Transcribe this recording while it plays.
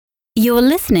You're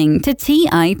listening to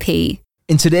TIP.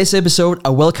 In today's episode, I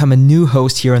welcome a new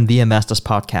host here on the Investors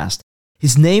Podcast.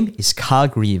 His name is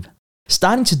Grieve.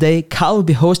 Starting today, Kyle will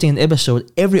be hosting an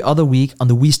episode every other week on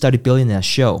the We Study Billionaires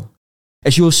show.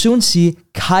 As you will soon see,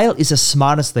 Kyle is as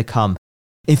smart as they come.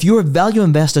 If you're a value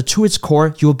investor to its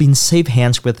core, you will be in safe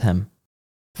hands with him.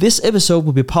 This episode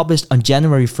will be published on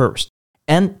January 1st,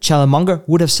 and Charlie Munger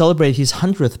would have celebrated his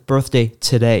 100th birthday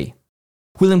today.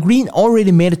 William Green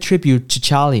already made a tribute to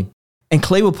Charlie, and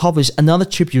Clay will publish another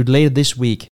tribute later this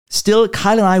week. Still,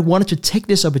 Kyle and I wanted to take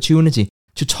this opportunity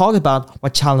to talk about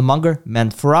what Charlie Munger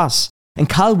meant for us. And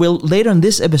Kyle will, later in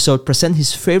this episode, present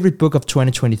his favorite book of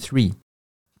 2023.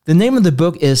 The name of the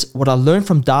book is What I Learned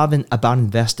from Darwin About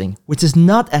Investing, which is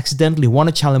not accidentally one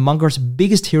of Charlie Munger's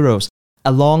biggest heroes,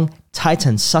 along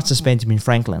titans such as Benjamin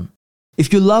Franklin.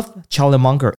 If you love Charlie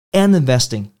Munger and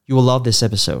investing, you will love this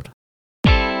episode.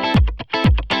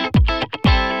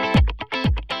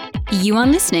 You are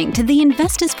listening to the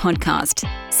Investors Podcast.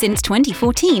 Since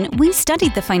 2014, we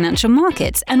studied the financial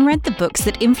markets and read the books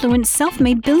that influence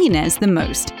self-made billionaires the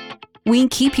most. We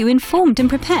keep you informed and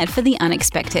prepared for the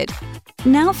unexpected.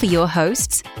 Now for your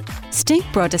hosts, Stig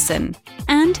Brodersen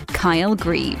and Kyle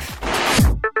Grieve.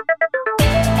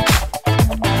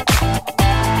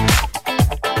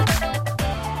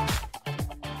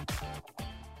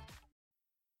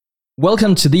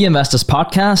 Welcome to the Investors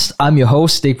Podcast. I'm your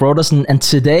host, Stig Brodersen, and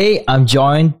today I'm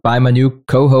joined by my new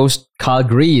co-host, Kyle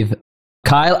Grieve.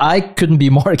 Kyle, I couldn't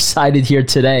be more excited here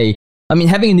today. I mean,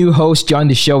 having a new host join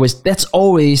the show that's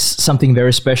always something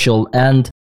very special. And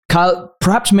Kyle,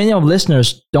 perhaps many of our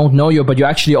listeners don't know you, but you're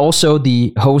actually also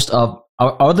the host of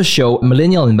our other show,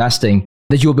 Millennial Investing,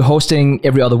 that you'll be hosting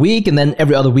every other week. And then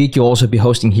every other week, you'll also be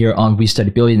hosting here on We Study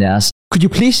Billionaires. Could you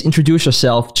please introduce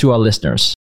yourself to our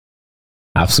listeners?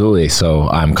 Absolutely. So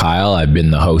I'm Kyle. I've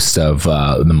been the host of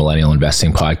the Millennial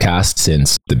Investing Podcast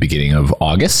since the beginning of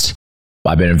August.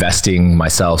 I've been investing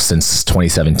myself since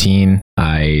 2017.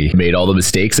 I made all the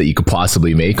mistakes that you could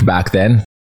possibly make back then.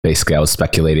 Basically, I was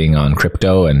speculating on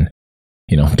crypto and,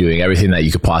 doing everything that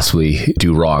you could possibly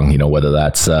do wrong, whether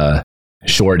that's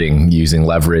shorting, using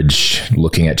leverage,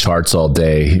 looking at charts all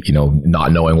day,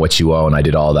 not knowing what you own. I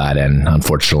did all that. And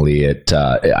unfortunately,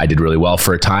 I did really well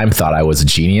for a time, thought I was a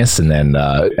genius. And then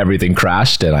everything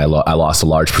crashed and I lost a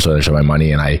large percentage of my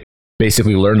money. And I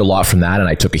basically learned a lot from that. And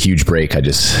I took a huge break.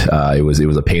 It was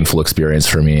a painful experience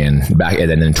for me. And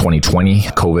then in 2020,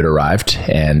 COVID arrived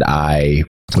and I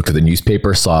looked at the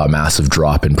newspaper, saw a massive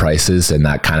drop in prices. And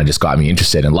that kind of just got me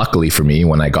interested. And luckily for me,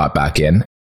 when I got back in,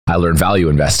 I learned value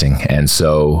investing. And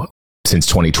so since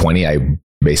 2020, I've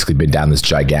basically been down this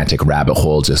gigantic rabbit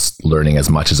hole, just learning as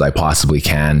much as I possibly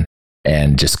can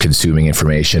and just consuming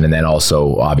information. And then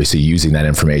also obviously using that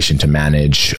information to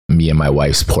manage me and my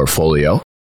wife's portfolio.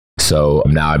 So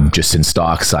now I'm just in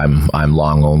stocks. I'm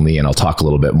long only, and I'll talk a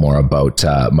little bit more about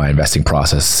my investing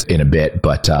process in a bit.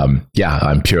 But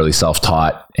I'm purely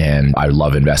self-taught and I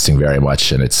love investing very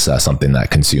much. And it's something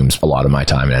that consumes a lot of my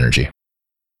time and energy.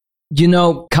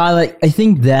 Kyle, I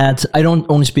think that I don't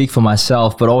only speak for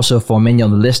myself, but also for many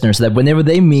of the listeners, that whenever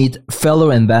they meet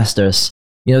fellow investors,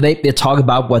 they talk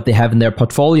about what they have in their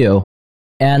portfolio.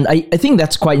 And I think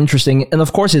that's quite interesting. And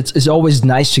of course, it's always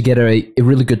nice to get a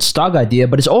really good stock idea,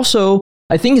 but it's also,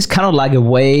 I think it's kind of like a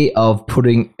way of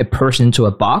putting a person into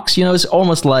a box. It's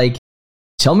almost like,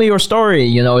 tell me your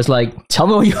story. It's like, tell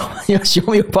me show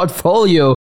me your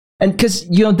portfolio. And because,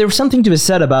 there's something to be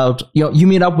said about, you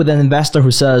meet up with an investor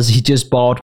who says he just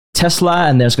bought Tesla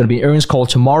and there's going to be an earnings call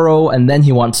tomorrow and then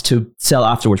he wants to sell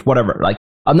afterwards, whatever. Like,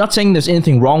 I'm not saying there's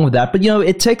anything wrong with that, but,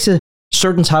 it takes a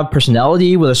certain type of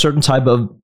personality with a certain type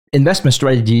of investment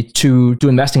strategy to do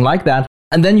investing like that.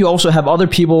 And then you also have other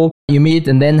people you meet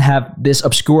and then have this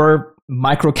obscure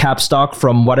micro cap stock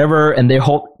from whatever, and they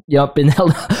been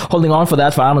holding on for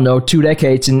that for, 2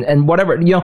 decades and whatever,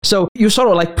 So you sort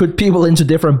of like put people into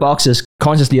different boxes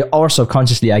consciously or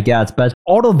subconsciously, I guess. But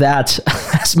all of that,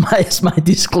 as my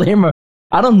disclaimer,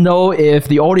 I don't know if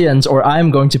the audience or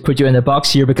I'm going to put you in a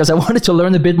box here because I wanted to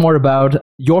learn a bit more about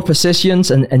your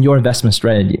positions and your investment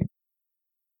strategy.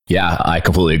 Yeah, I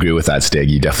completely agree with that, Stig.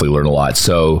 You definitely learn a lot.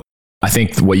 So I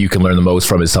think what you can learn the most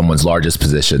from is someone's largest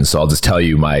position. So I'll just tell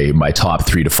you my top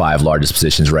 3 to 5 largest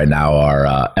positions right now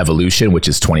are Evolution, which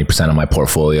is 20% of my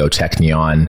portfolio,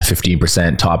 Technion,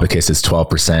 15%, Topicus is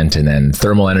 12%, and then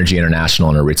Thermal Energy International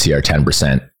and Aritzia are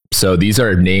 10%. So these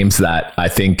are names that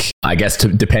I guess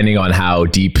depending on how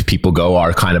deep people go,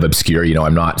 are kind of obscure.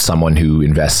 I'm not someone who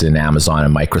invests in Amazon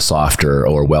and Microsoft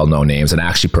or well-known names, and I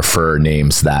actually prefer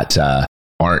names that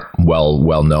aren't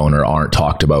well known or aren't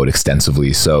talked about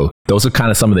extensively. So those are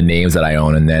kind of some of the names that I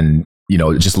own. And then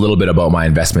just a little bit about my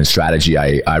investment strategy.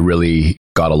 I really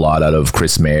got a lot out of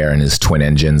Chris Mayer and his twin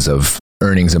engines of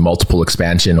earnings and multiple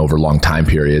expansion over long time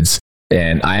periods.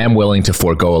 And I am willing to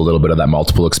forego a little bit of that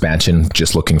multiple expansion,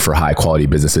 just looking for high quality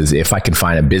businesses if I can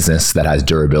find a business that has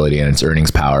durability and its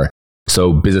earnings power.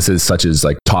 So businesses such as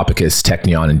like Topicus,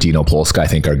 Technion, and Dino Polska, I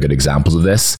think are good examples of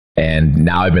this. And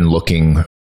now I've been looking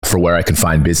for where I can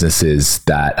find businesses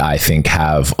that I think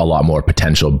have a lot more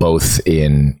potential, both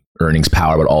in earnings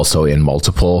power, but also in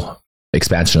multiple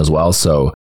expansion as well.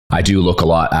 So I do look a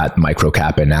lot at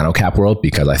microcap and nanocap world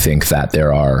because I think that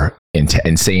there are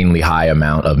insanely high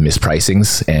amount of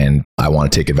mispricings and I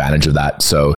want to take advantage of that.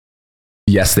 So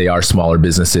yes, they are smaller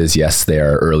businesses. Yes, they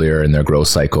are earlier in their growth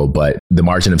cycle, but the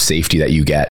margin of safety that you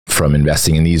get from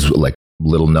investing in these like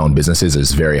little known businesses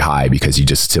is very high because you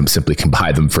just simply can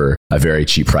buy them for a very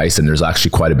cheap price. And there's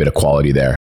actually quite a bit of quality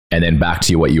there. And then back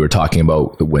to what you were talking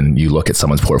about, when you look at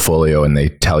someone's portfolio and they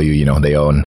tell you, they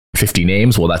own 50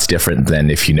 names. Well, that's different than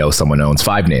if someone owns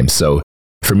 5 names. So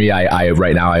for me, I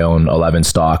right now I own 11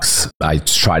 stocks. I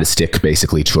try to stick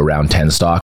basically to around 10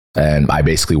 stocks. And I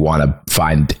basically want to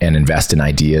find and invest in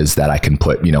ideas that I can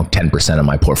put, 10% of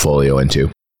my portfolio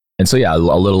into. And so, yeah,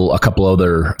 a couple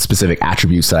other specific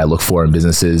attributes that I look for in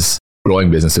businesses.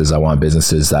 Growing businesses, I want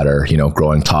businesses that are,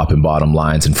 growing top and bottom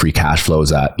lines and free cash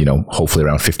flows at, hopefully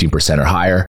around 15% or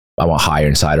higher. I want higher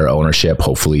insider ownership,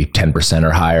 hopefully 10%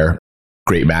 or higher.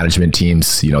 Great management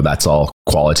teams, that's all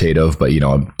qualitative, but,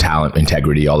 talent,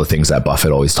 integrity, all the things that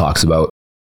Buffett always talks about.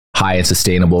 High and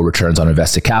sustainable returns on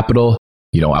invested capital.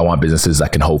 I want businesses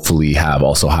that can hopefully have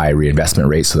also high reinvestment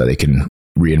rates so that they can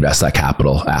reinvest that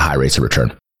capital at high rates of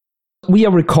return. We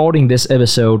are recording this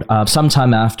episode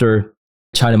sometime after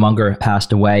Charlie Munger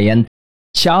passed away, and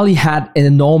Charlie had an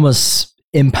enormous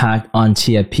impact on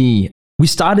TIP. We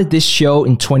started this show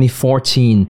in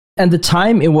 2014, and at the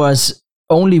time it was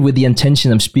only with the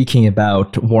intention of speaking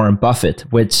about Warren Buffett,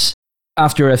 which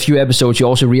after a few episodes, you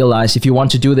also realize if you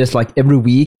want to do this like every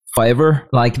week, forever,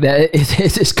 like that,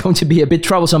 it is going to be a bit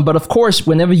troublesome. But of course,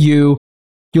 whenever you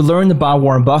learn about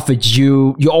Warren Buffett,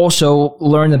 you also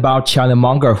learn about Charlie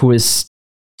Munger, who is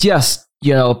just,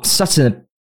 such an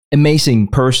amazing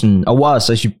person. I was,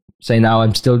 I should say now,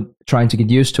 I'm still trying to get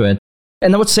used to it.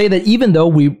 And I would say that even though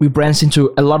we branched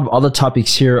into a lot of other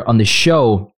topics here on the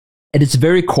show, at its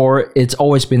very core, it's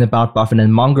always been about Buffett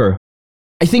and Munger.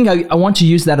 I think I want to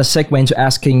use that as a segue into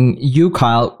asking you,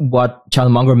 Kyle, what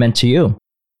Charlie Munger meant to you.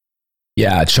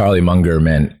 Yeah, Charlie Munger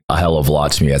meant a hell of a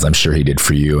lot to me, as I'm sure he did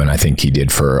for you. And I think he did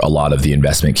for a lot of the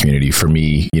investment community. For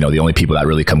me, the only people that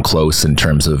really come close in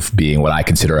terms of being what I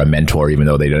consider a mentor, even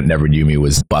though they never knew me,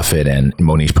 was Buffett and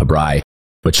Monish Pabrai.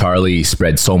 But Charlie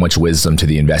spread so much wisdom to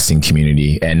the investing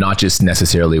community, and not just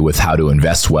necessarily with how to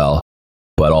invest well,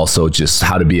 but also just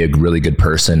how to be a really good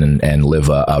person and live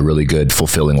a really good,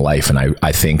 fulfilling life. And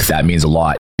I think that means a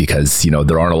lot. Because,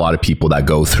 there aren't a lot of people that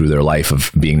go through their life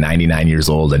of being 99 years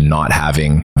old and not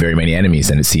having very many enemies.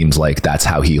 And it seems like that's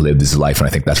how he lived his life. And I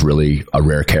think that's really a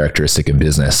rare characteristic in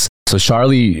business. So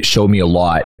Charlie showed me a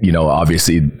lot.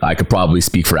 Obviously I could probably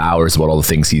speak for hours about all the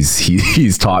things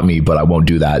he's taught me, but I won't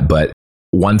do that. But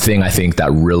one thing I think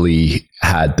that really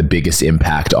had the biggest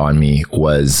impact on me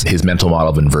was his mental model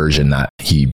of inversion that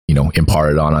he,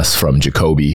 imparted on us from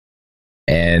Jacoby.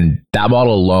 And that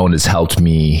model alone has helped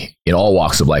me in all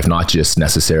walks of life, not just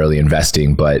necessarily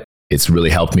investing, but it's really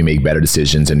helped me make better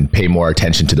decisions and pay more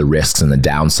attention to the risks and the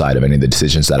downside of any of the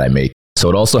decisions that I make. So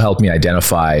it also helped me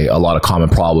identify a lot of common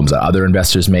problems that other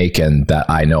investors make and that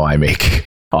I know I make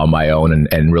on my own,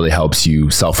 and really helps you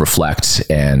self-reflect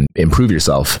and improve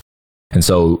yourself. And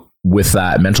so with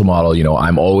that mental model,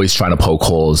 I'm always trying to poke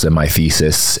holes in my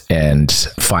thesis and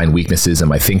find weaknesses in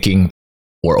my thinking,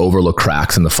 or overlook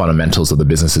cracks in the fundamentals of the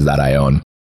businesses that I own.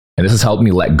 And this has helped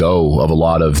me let go of a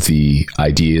lot of the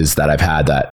ideas that I've had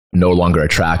that no longer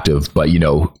attractive, but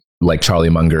like Charlie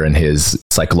Munger and his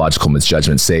psychological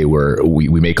misjudgments say, we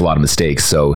make a lot of mistakes.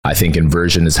 So I think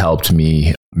inversion has helped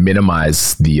me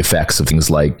minimize the effects of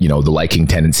things like, the liking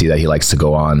tendency that he likes to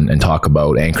go on and talk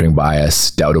about, anchoring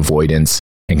bias, doubt avoidance,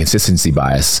 and consistency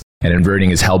bias. And inverting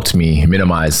has helped me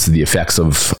minimize the effects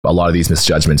of a lot of these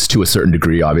misjudgments to a certain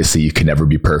degree. Obviously, you can never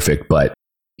be perfect, but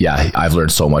yeah, I've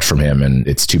learned so much from him, and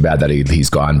it's too bad that he's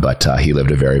gone, but he lived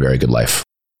a very, very good life.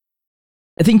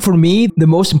 I think for me, the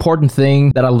most important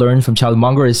thing that I learned from Charlie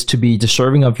Munger is to be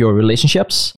deserving of your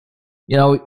relationships.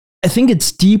 I think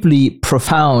it's deeply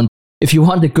profound. If you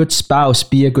want a good spouse,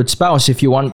 be a good spouse. If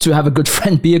you want to have a good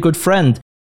friend, be a good friend.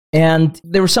 And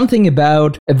there was something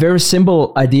about a very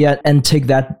simple idea and take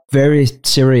that very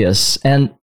serious.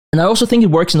 And I also think it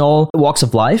works in all walks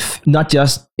of life, not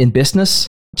just in business.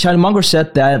 Charlie Munger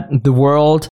said that the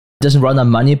world doesn't run on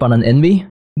money, but on envy.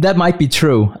 That might be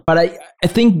true. But I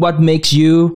think what makes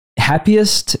you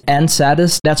happiest and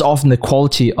saddest, that's often the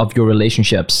quality of your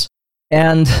relationships.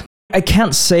 And I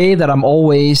can't say that I'm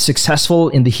always successful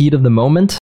in the heat of the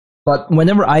moment, but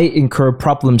whenever I incur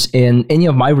problems in any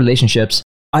of my relationships,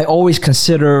 I always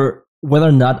consider whether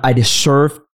or not I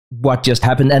deserve what just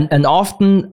happened. And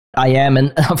often I am.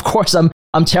 And of course,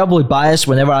 I'm terribly biased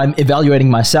whenever I'm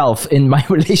evaluating myself in my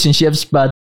relationships.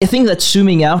 But I think that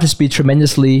zooming out has been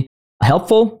tremendously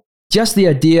helpful. Just the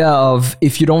idea of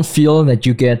if you don't feel that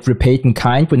you get repaid in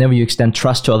kind whenever you extend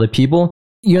trust to other people,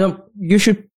 you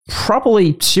should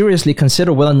probably seriously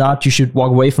consider whether or not you should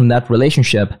walk away from that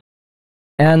relationship.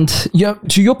 And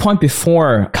to your point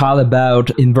before, Kyle, about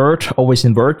invert, always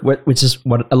invert, which is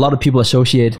what a lot of people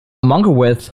associate Munger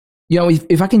with,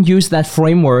 if I can use that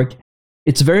framework,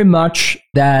 it's very much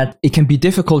that it can be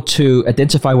difficult to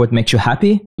identify what makes you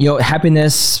happy.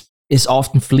 Happiness is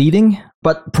often fleeting,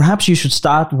 but perhaps you should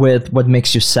start with what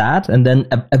makes you sad and then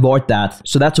avoid that.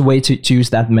 So that's a way to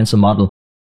use that mental model.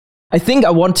 I think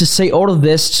I want to say all of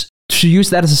this to use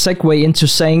that as a segue into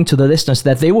saying to the listeners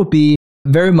that they will be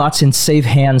very much in safe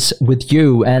hands with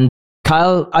you. And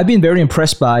Kyle, I've been very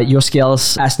impressed by your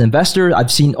skills as an investor. I've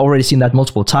already seen that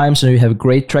multiple times, and you have a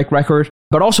great track record,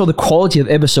 but also the quality of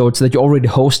episodes that you already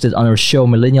hosted on our show,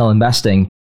 Millennial Investing.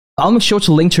 I'll make sure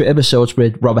to link to episodes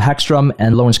with Robert Hagstrom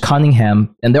and Lawrence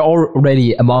Cunningham, and they're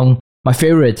already among my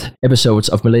favorite episodes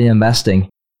of Millennial Investing.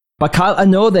 But Kyle, I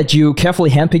know that you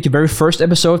carefully handpicked your very first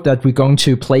episode that we're going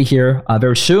to play here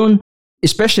very soon,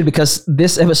 especially because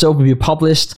this episode will be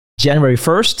published January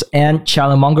 1st, and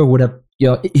Charlie Munger would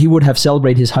have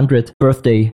celebrated his 100th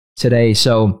birthday today.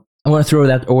 So I want to throw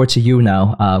that over to you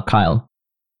now, Kyle.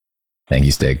 Thank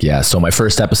you, Stig. Yeah, so my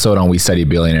first episode on We Study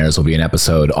Billionaires will be an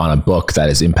episode on a book that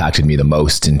has impacted me the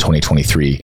most in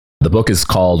 2023. The book is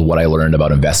called What I Learned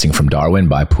About Investing from Darwin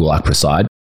by Pulak Prasad.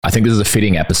 I think this is a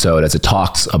fitting episode as it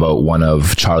talks about one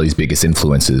of Charlie's biggest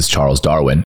influences, Charles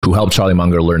Darwin, who helped Charlie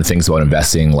Munger learn things about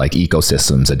investing like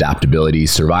ecosystems, adaptability,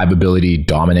 survivability,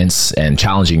 dominance, and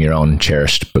challenging your own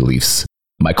cherished beliefs.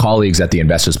 My colleagues at the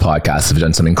Investors Podcast have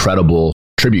done some incredible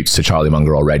tributes to Charlie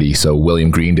Munger already. So William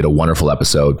Green did a wonderful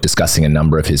episode discussing a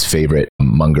number of his favorite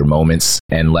Munger moments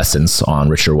and lessons on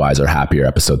Richer, Wiser, Happier,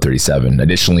 episode 37.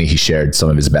 Additionally, he shared some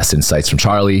of his best insights from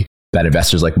Charlie that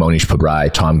investors like Monish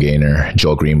Pabrai, Tom Gaynor,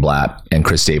 Joel Greenblatt, and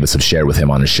Chris Davis have shared with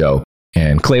him on his show.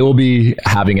 And Clay will be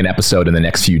having an episode in the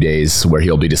next few days where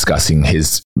he'll be discussing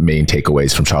his main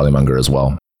takeaways from Charlie Munger as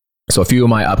well. So a few of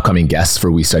my upcoming guests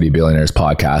for We Study Billionaires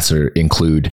podcast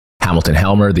include Hamilton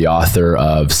Helmer, the author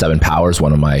of Seven Powers,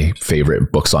 one of my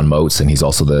favorite books on moats, and he's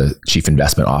also the Chief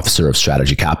Investment Officer of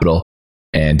Strategy Capital.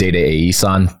 And Dede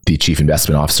Eisan, the Chief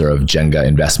Investment Officer of Jenga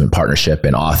Investment Partnership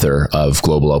and author of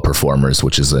Global Outperformers,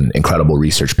 which is an incredible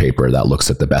research paper that looks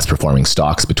at the best performing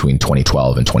stocks between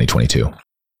 2012 and 2022.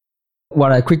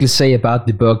 What I quickly say about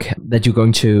the book that you're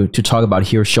going to talk about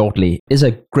here shortly is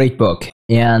a great book.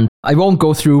 And I won't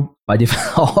go through,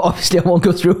 obviously I won't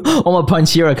go through all my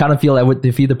points here. I kind of feel that would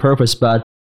defeat the purpose, but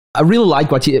I really like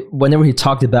whenever he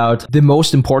talked about the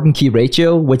most important key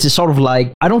ratio, which is sort of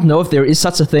like, I don't know if there is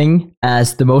such a thing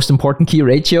as the most important key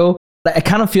ratio. I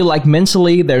kind of feel like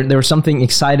mentally there's something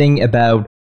exciting about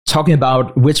talking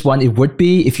about which one it would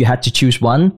be if you had to choose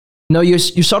one. You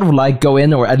sort of like go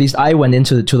in, or at least I went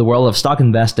into the world of stock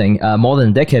investing more than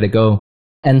a decade ago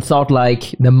and thought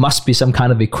like there must be some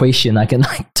kind of equation I can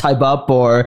like type up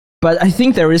but I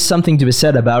think there is something to be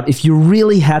said about if you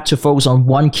really had to focus on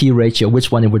one key ratio,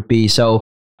 which one it would be. So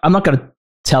I'm not going to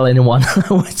tell anyone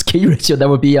which key ratio that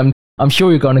would be. I'm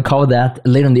sure you're going to cover that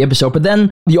later in the episode. But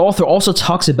then the author also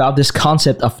talks about this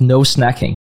concept of no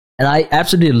snacking. And I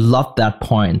absolutely love that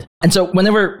point. And so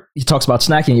whenever he talks about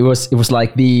snacking, it was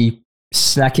like the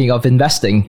snacking of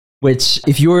investing, which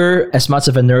if you're as much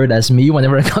of a nerd as me,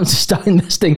 whenever it comes to stock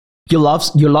investing, you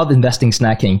love investing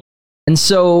snacking. And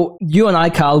so you and I,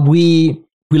 Kyle, we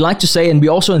like to say, and we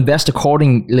also invest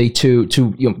accordingly to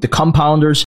the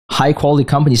compounders, high quality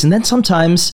companies. And then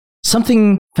sometimes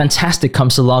something fantastic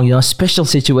comes along, a special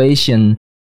situation,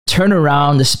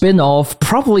 turnaround, a spin-off,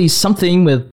 probably something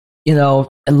with,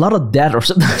 a lot of debt or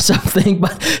something,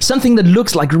 but something that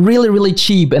looks like really, really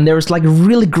cheap. And there's like a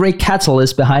really great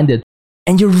catalyst behind it.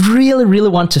 And you really, really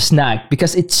want to snack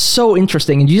because it's so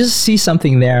interesting. And you just see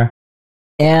something there.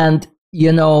 And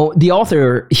the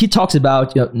author, he talks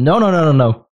about,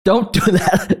 no, don't do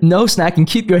that. No snacking,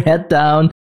 keep your head down,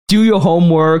 do your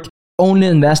homework, only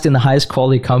invest in the highest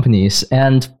quality companies.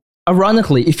 And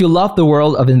ironically, if you love the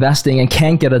world of investing and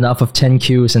can't get enough of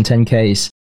 10Qs and 10Ks,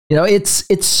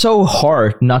 it's so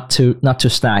hard not to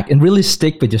snack and really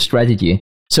stick with your strategy.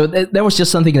 So that was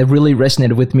just something that really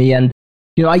resonated with me. And,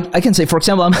 you know, I can say, for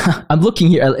example, I'm looking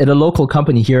here at a local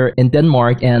company here in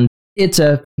Denmark, and it's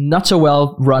a not so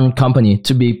well run company,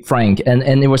 to be frank. And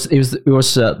it was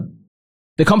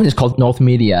the company is called North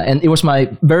Media, and it was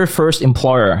my very first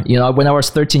employer, you know, when I was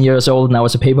 13 years old and I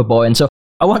was a paper boy. And so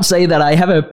I want to say that I have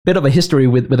a bit of a history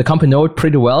with the company, know it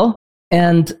pretty well.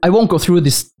 And I won't go through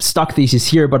this stock thesis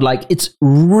here, but like it's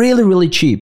really, really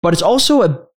cheap. But it's also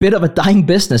a bit of a dying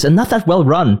business and not that well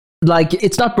run. Like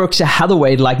it's not Berkshire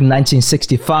Hathaway like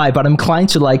 1965, but I'm inclined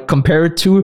to like compare it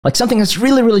to like something that's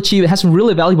really, really cheap. It has some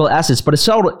really valuable assets, but it's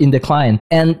all in decline.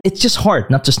 And it's just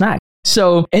hard not to snag.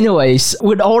 So anyways,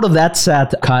 with all of that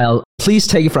said, Kyle, please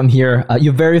take it from here.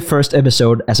 Your very first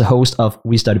episode as a host of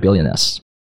We Study Billionaires.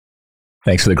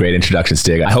 Thanks for the great introduction,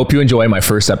 Stig. I hope you enjoy my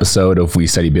first episode of We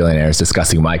Study Billionaires,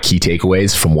 discussing my key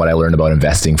takeaways from what I learned about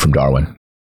investing from Darwin.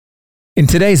 In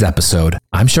today's episode,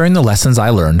 I'm sharing the lessons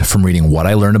I learned from reading What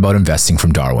I Learned About Investing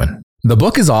from Darwin. The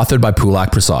book is authored by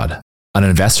Pulak Prasad, an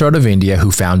investor out of India who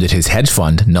founded his hedge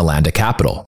fund, Nalanda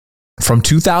Capital. From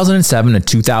 2007 to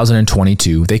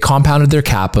 2022, they compounded their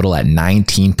capital at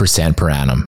 19% per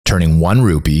annum, turning 1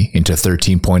 rupee into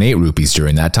 13.8 rupees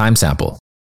during that time sample.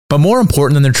 But more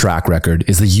important than their track record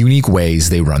is the unique ways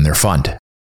they run their fund.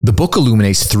 The book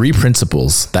illuminates 3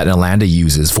 principles that Nalanda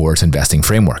uses for its investing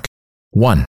framework.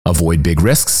 1. Avoid big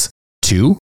risks.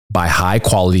 2. Buy high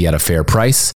quality at a fair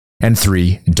price. And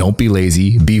 3. Don't be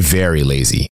lazy, be very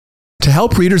lazy. To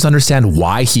help readers understand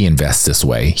why he invests this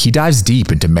way, he dives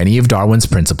deep into many of Darwin's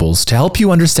principles to help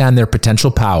you understand their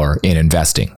potential power in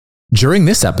investing. During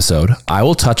this episode, I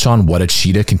will touch on what a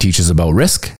cheetah can teach us about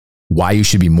risk, why you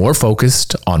should be more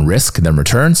focused on risk than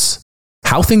returns,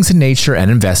 how things in nature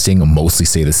and investing mostly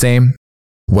stay the same,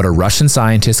 what a Russian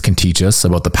scientist can teach us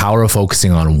about the power of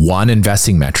focusing on one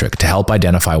investing metric to help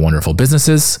identify wonderful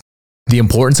businesses, the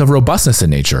importance of robustness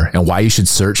in nature and why you should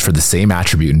search for the same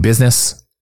attribute in business,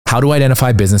 how to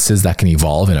identify businesses that can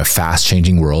evolve in a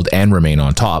fast-changing world and remain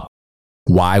on top,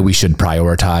 why we should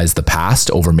prioritize the past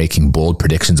over making bold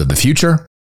predictions of the future,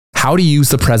 how to use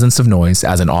the presence of noise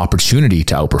as an opportunity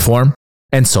to outperform,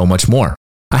 and so much more.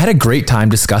 I had a great time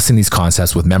discussing these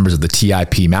concepts with members of the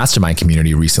TIP Mastermind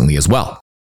community recently as well.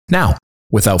 Now,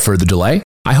 without further delay,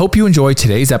 I hope you enjoy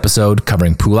today's episode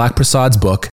covering Pulak Prasad's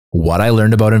book, What I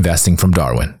Learned About Investing from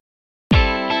Darwin.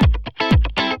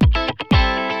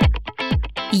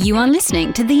 You are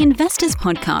listening to the Investors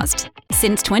Podcast.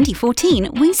 Since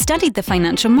 2014, we studied the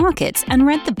financial markets and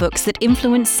read the books that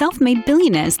influence self-made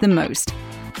billionaires the most.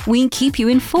 We keep you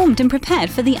informed and prepared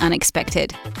for the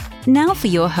unexpected. Now for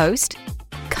your host,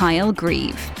 Kyle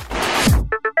Grieve.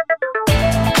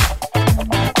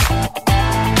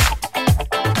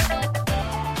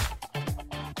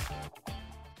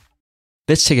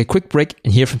 Let's take a quick break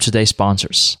and hear from today's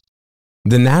sponsors.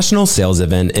 The national sales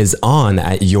event is on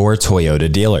at your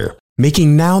Toyota dealer,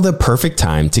 making now the perfect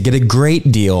time to get a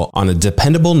great deal on a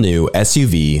dependable new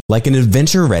SUV like an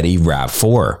adventure-ready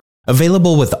RAV4.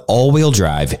 Available with all-wheel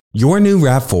drive, your new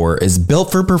RAV4 is built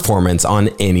for performance on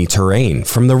any terrain,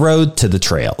 from the road to the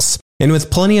trails. And with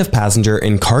plenty of passenger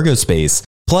and cargo space,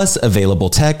 plus available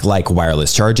tech like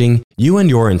wireless charging, you and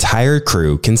your entire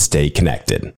crew can stay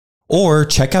connected. Or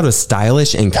check out a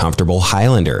stylish and comfortable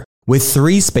Highlander, with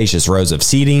 3 spacious rows of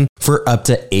seating for up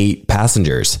to 8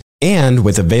 passengers. And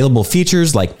with available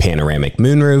features like panoramic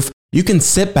moonroof, you can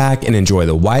sit back and enjoy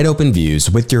the wide open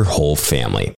views with your whole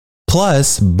family.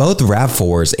 Plus, both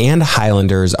RAV4s and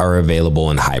Highlanders are available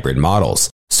in hybrid models.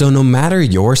 So no matter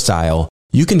your style,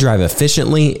 you can drive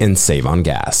efficiently and save on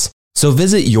gas. So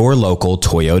visit your local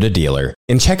Toyota dealer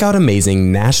and check out amazing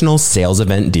national sales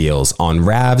event deals on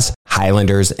RAVs,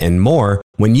 Highlanders, and more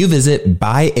when you visit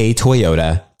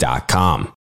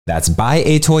buyatoyota.com. That's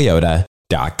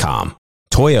buyatoyota.com.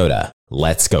 Toyota,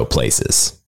 let's go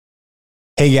places.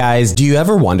 Hey guys, do you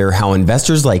ever wonder how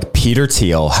investors like Peter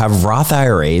Thiel have Roth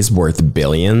IRAs worth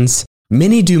billions?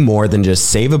 Many do more than just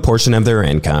save a portion of their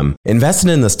income, invest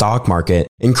it in the stock market,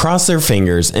 and cross their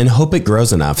fingers and hope it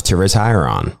grows enough to retire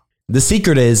on. The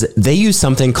secret is they use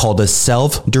something called a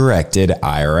self-directed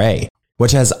IRA,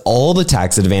 which has all the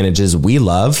tax advantages we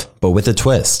love, but with a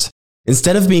twist.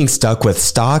 Instead of being stuck with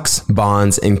stocks,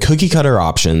 bonds, and cookie-cutter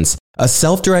options, a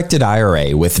self-directed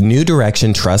IRA with New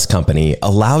Direction Trust Company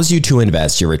allows you to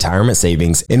invest your retirement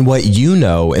savings in what you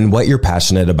know and what you're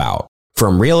passionate about.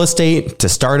 From real estate to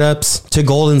startups to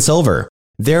gold and silver,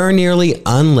 there are nearly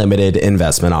unlimited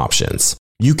investment options.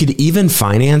 You could even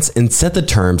finance and set the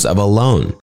terms of a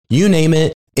loan. You name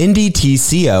it,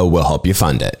 NDTCO will help you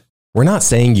fund it. We're not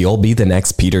saying you'll be the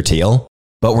next Peter Thiel,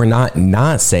 but we're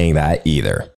not saying that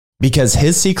either. Because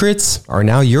his secrets are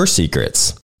now your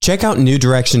secrets. Check out New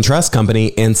Direction Trust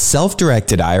Company and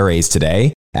self-directed IRAs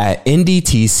today at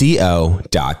ndtco.com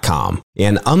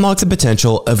and unlock the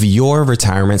potential of your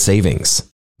retirement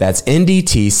savings. That's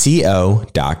ndtco.com.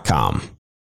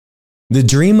 The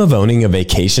dream of owning a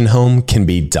vacation home can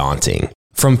be daunting.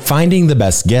 From finding the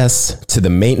best guests to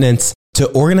the maintenance to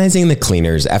organizing the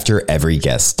cleaners after every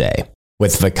guest stay.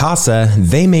 With Vacasa,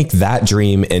 they make that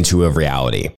dream into a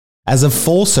reality. As a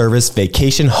full-service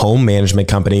vacation home management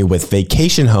company with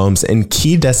vacation homes in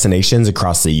key destinations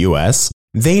across the U.S.,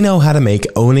 they know how to make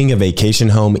owning a vacation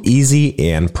home easy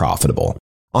and profitable.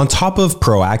 On top of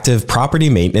proactive property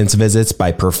maintenance visits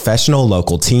by professional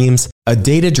local teams, a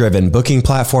data-driven booking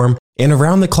platform, and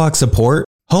around-the-clock support,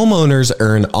 homeowners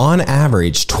earn on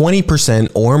average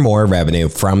 20% or more revenue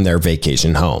from their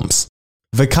vacation homes.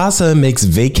 Vacasa makes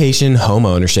vacation home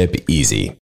ownership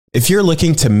easy. If you're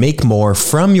looking to make more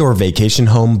from your vacation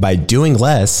home by doing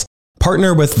less,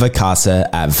 partner with Vacasa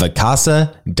at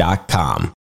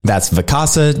vacasa.com. That's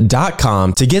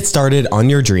vacasa.com to get started on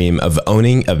your dream of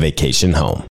owning a vacation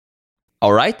home.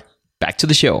 All right, back to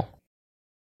the show.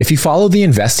 If you follow the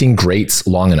investing greats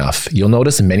long enough, you'll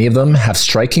notice many of them have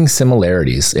striking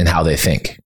similarities in how they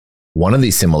think. One of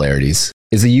these similarities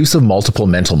is the use of multiple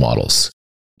mental models.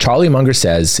 Charlie Munger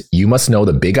says you must know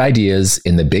the big ideas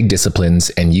in the big disciplines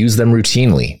and use them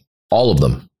routinely, all of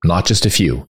them, not just a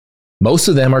few. Most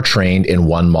of them are trained in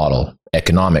one model,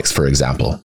 economics for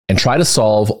example, and try to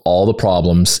solve all the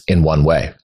problems in one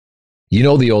way. You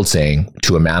know the old saying,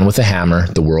 to a man with a hammer,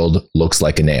 the world looks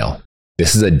like a nail.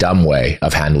 This is a dumb way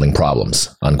of handling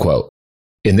problems, unquote.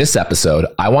 In this episode,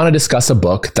 I want to discuss a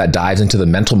book that dives into the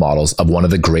mental models of one of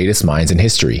the greatest minds in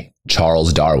history,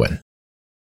 Charles Darwin.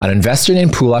 An investor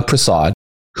named Pulak Prasad,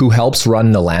 who helps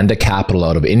run Nalanda Capital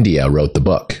out of India, wrote the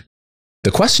book. The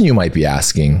question you might be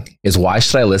asking is, why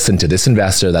should I listen to this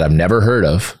investor that I've never heard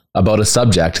of about a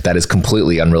subject that is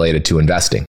completely unrelated to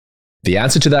investing? The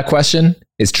answer to that question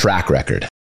is track record.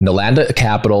 Nalanda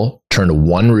Capital turned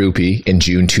 1 rupee in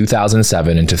June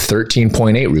 2007 into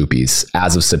 13.8 rupees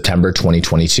as of September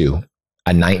 2022,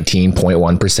 a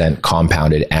 19.1%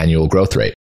 compounded annual growth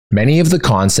rate. Many of the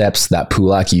concepts that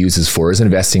Pulak uses for his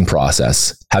investing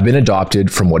process have been adopted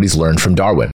from what he's learned from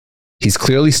Darwin. He's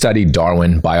clearly studied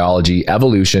Darwin, biology,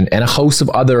 evolution, and a host of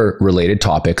other related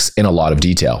topics in a lot of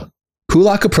detail.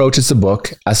 Pulak approaches the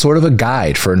book as sort of a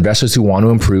guide for investors who want to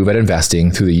improve at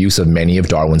investing through the use of many of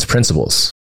Darwin's principles.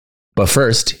 But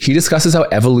first, he discusses how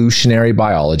evolutionary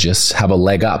biologists have a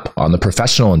leg up on the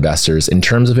professional investors in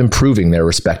terms of improving their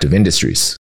respective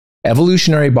industries.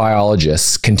 Evolutionary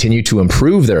biologists continue to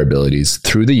improve their abilities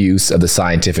through the use of the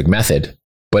scientific method,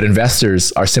 but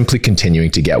investors are simply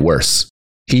continuing to get worse.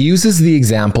 He uses the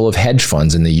example of hedge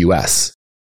funds in the US.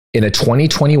 In a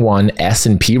 2021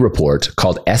 S&P report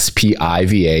called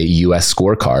SPIVA US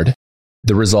Scorecard,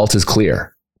 the result is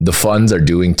clear. The funds are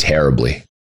doing terribly.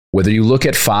 Whether you look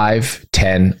at 5,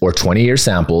 10, or 20-year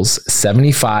samples,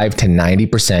 75 to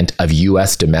 90% of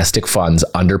US domestic funds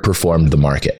underperformed the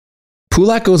market.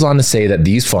 Pulak goes on to say that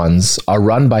these funds are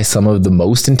run by some of the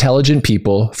most intelligent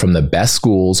people from the best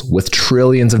schools with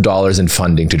trillions of dollars in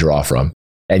funding to draw from,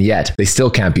 and yet they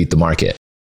still can't beat the market.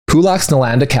 Pulak's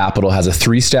Nalanda Capital has a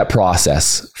 3-step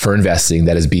process for investing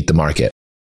that has beat the market.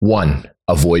 1.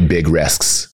 Avoid big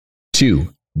risks. 2.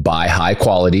 Buy high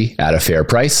quality at a fair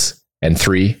price. And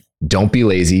 3. Don't be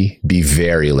lazy, be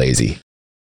very lazy.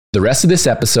 The rest of this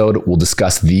episode will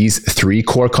discuss these 3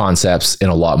 core concepts in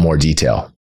a lot more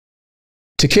detail.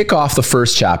 To kick off the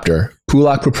first chapter,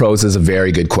 Pulak proposes a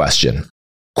very good question.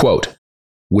 Quote,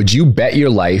 would you bet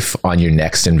your life on your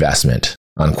next investment?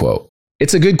 Unquote.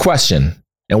 It's a good question,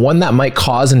 and one that might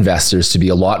cause investors to be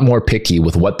a lot more picky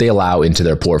with what they allow into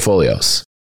their portfolios.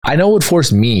 I know it would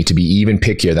force me to be even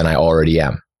pickier than I already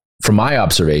am. From my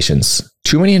observations,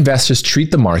 too many investors treat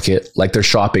the market like they're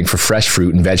shopping for fresh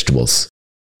fruit and vegetables.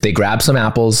 They grab some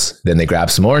apples, then they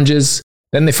grab some oranges,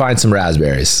 then they find some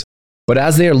raspberries. But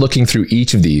as they are looking through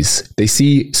each of these, they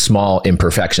see small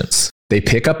imperfections. They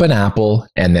pick up an apple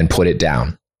and then put it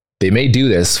down. They may do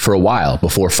this for a while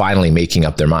before finally making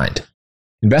up their mind.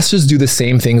 Investors do the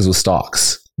same things with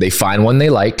stocks. They find one they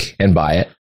like and buy it,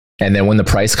 and then when the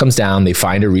price comes down, they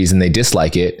find a reason they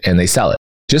dislike it and they sell it.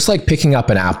 Just like picking up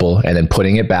an apple and then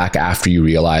putting it back after you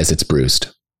realize it's bruised.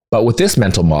 But with this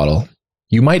mental model,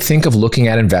 you might think of looking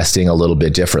at investing a little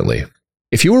bit differently.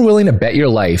 If you were willing to bet your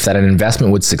life that an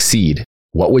investment would succeed,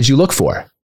 what would you look for?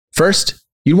 First,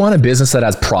 you'd want a business that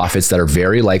has profits that are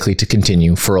very likely to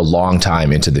continue for a long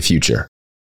time into the future.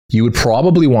 You would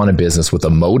probably want a business with a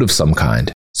moat of some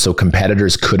kind, so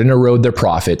competitors couldn't erode their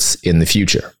profits in the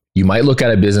future. You might look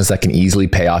at a business that can easily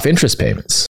pay off interest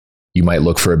payments. You might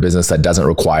look for a business that doesn't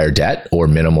require debt or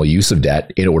minimal use of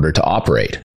debt in order to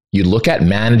operate. You'd look at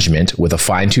management with a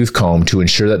fine-tooth comb to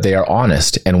ensure that they are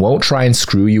honest and won't try and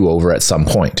screw you over at some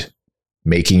point,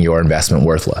 making your investment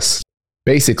worthless.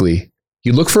 Basically,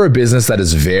 you look for a business that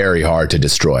is very hard to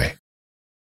destroy.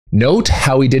 Note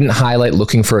how he didn't highlight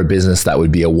looking for a business that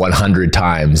would be a 100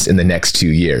 times in the next 2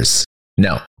 years.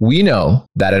 No, we know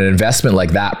that an investment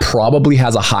like that probably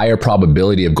has a higher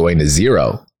probability of going to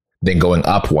zero than going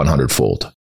up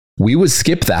 100-fold. We would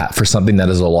skip that for something that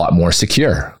is a lot more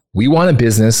secure. We want a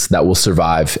business that will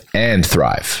survive and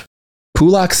thrive.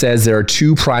 Pulak says there are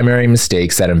two primary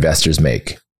mistakes that investors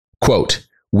make. Quote,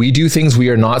 "We do things we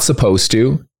are not supposed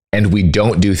to, and we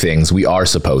don't do things we are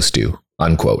supposed to,"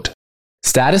 unquote.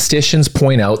 Statisticians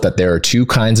point out that there are two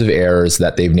kinds of errors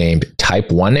that they've named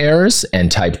type 1 errors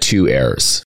and type 2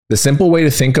 errors. The simple way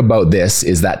to think about this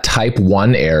is that type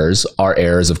 1 errors are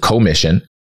errors of commission,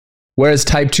 whereas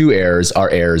type 2 errors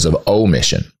are errors of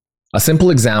omission. A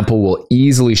simple example will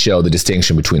easily show the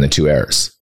distinction between the two errors.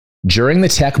 During the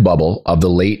tech bubble of the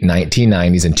late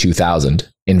 1990s and 2000,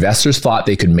 investors thought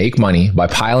they could make money by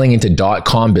piling into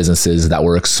 .com businesses that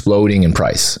were exploding in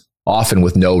price, often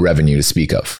with no revenue to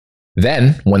speak of.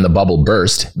 Then, when the bubble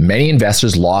burst, many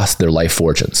investors lost their life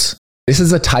fortunes. This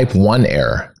is a type 1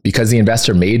 error because the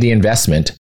investor made the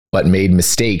investment but made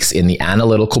mistakes in the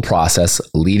analytical process,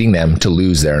 leading them to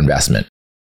lose their investment.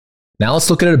 Now let's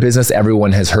look at a business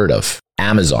everyone has heard of,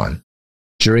 Amazon.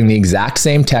 During the exact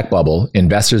same tech bubble,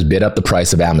 investors bid up the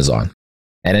price of Amazon,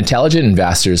 and intelligent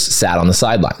investors sat on the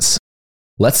sidelines.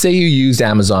 Let's say you used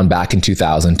Amazon back in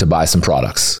 2000 to buy some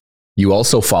products. You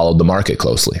also followed the market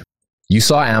closely. You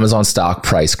saw Amazon stock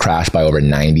price crash by over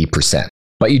 90%,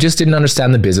 but you just didn't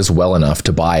understand the business well enough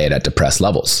to buy it at depressed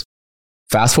levels.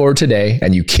 Fast forward today,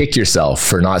 and you kick yourself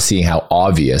for not seeing how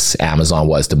obvious Amazon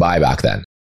was to buy back then.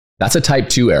 That's a type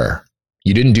 2 error.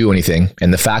 You didn't do anything,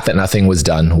 and the fact that nothing was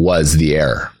done was the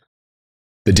error.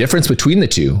 The difference between the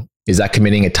two is that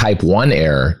committing a type 1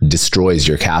 error destroys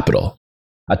your capital.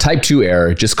 A type 2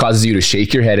 error just causes you to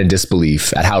shake your head in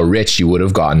disbelief at how rich you would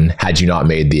have gotten had you not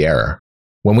made the error.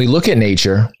 When we look at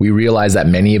nature, we realize that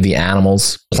many of the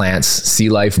animals, plants, sea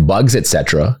life, bugs,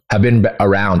 etc. have been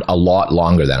around a lot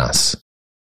longer than us.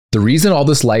 The reason all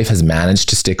this life has managed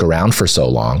to stick around for so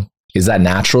long is that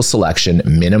natural selection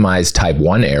minimized type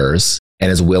 1 errors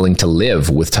and is willing to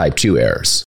live with type 2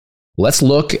 errors. Let's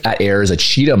look at errors a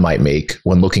cheetah might make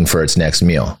when looking for its next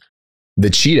meal.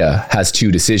 The cheetah has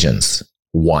two decisions.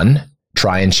 1,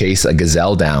 try and chase a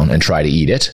gazelle down and try to eat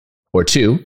it. Or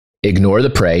 2, ignore the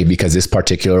prey because this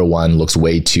particular one looks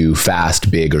way too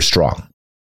fast, big, or strong.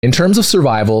 In terms of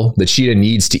survival, the cheetah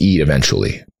needs to eat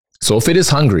eventually. So if it is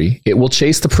hungry, it will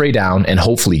chase the prey down and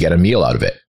hopefully get a meal out of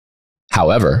it.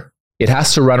 However, it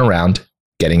has to run around,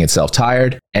 getting itself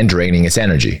tired and draining its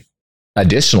energy.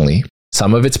 Additionally,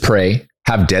 some of its prey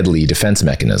have deadly defense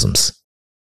mechanisms.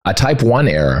 A type 1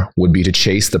 error would be to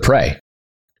chase the prey.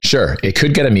 Sure, it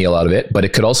could get a meal out of it, but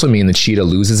it could also mean the cheetah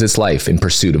loses its life in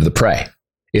pursuit of the prey.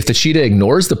 If the cheetah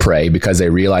ignores the prey because they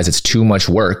realize it's too much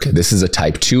work, this is a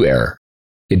type 2 error.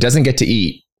 It doesn't get to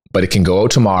eat, but it can go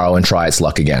out tomorrow and try its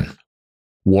luck again.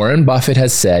 Warren Buffett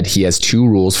has said he has 2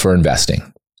 rules for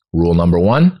investing. Rule number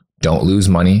 1, don't lose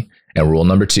money, and rule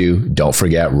number 2, don't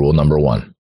forget rule number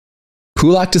 1.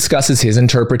 Pulak discusses his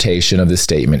interpretation of this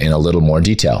statement in a little more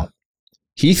detail.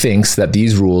 He thinks that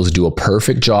these rules do a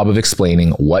perfect job of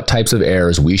explaining what types of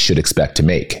errors we should expect to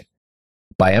make.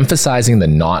 By emphasizing the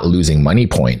not losing money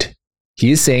point,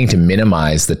 he is saying to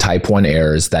minimize the type 1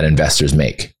 errors that investors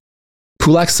make.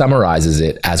 Pulak summarizes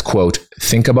it as, quote,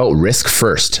 think about risk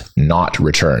first, not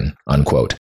return,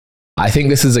 unquote. I think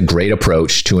this is a great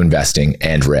approach to investing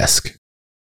and risk.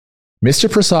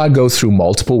 Mr. Prasad goes through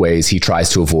multiple ways he tries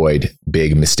to avoid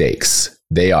big mistakes.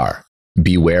 They are: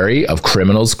 be wary of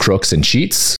criminals, crooks, and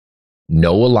cheats,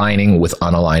 no aligning with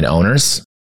unaligned owners,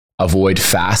 avoid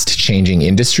fast-changing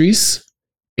industries,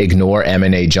 ignore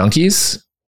M&A junkies,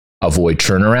 avoid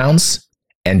turnarounds,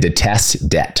 and detest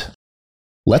debt.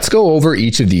 Let's go over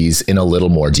each of these in a little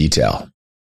more detail.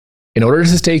 In order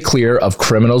to stay clear of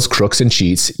criminals, crooks, and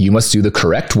cheats, you must do the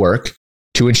correct work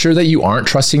to ensure that you aren't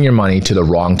trusting your money to the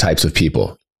wrong types of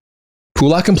people.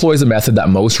 Pulak employs a method that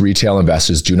most retail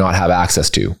investors do not have access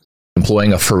to,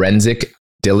 employing a forensic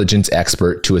diligence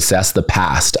expert to assess the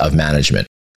past of management.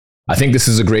 I think this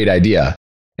is a great idea,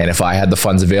 and if I had the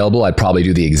funds available, I'd probably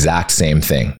do the exact same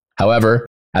thing. However,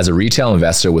 as a retail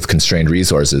investor with constrained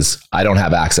resources, I don't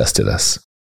have access to this.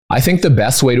 I think the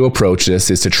best way to approach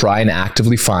this is to try and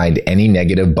actively find any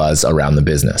negative buzz around the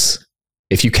business.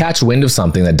 If you catch wind of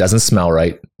something that doesn't smell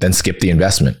right, then skip the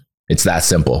investment. It's that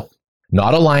simple.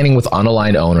 Not aligning with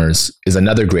unaligned owners is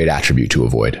another great attribute to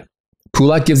avoid.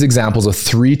 Pulak gives examples of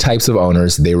 3 types of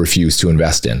owners they refuse to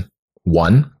invest in.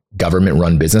 1,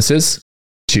 government-run businesses.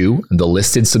 2, the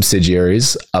listed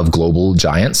subsidiaries of global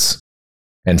giants.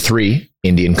 And 3,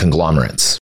 Indian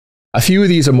conglomerates. A few of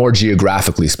these are more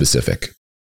geographically specific.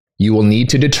 You will need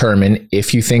to determine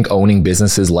if you think owning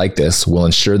businesses like this will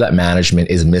ensure that management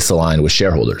is misaligned with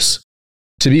shareholders.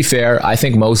 To be fair, I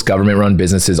think most government-run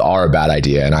businesses are a bad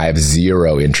idea, and I have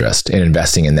zero interest in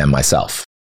investing in them myself.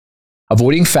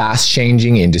 Avoiding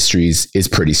fast-changing industries is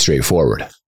pretty straightforward.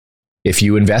 If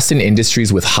you invest in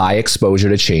industries with high exposure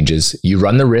to changes, you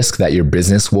run the risk that your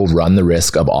business will run the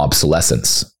risk of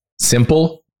obsolescence.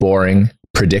 Simple, boring,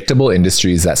 predictable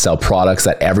industries that sell products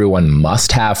that everyone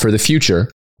must have for the future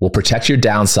will protect your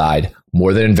downside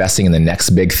more than investing in the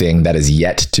next big thing that is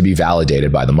yet to be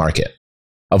validated by the market.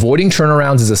 Avoiding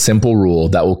turnarounds is a simple rule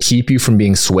that will keep you from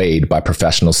being swayed by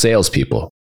professional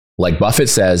salespeople. Like Buffett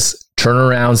says,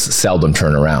 turnarounds seldom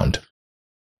turn around.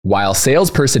 While a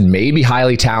salesperson may be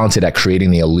highly talented at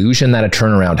creating the illusion that a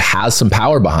turnaround has some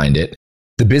power behind it,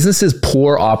 the business's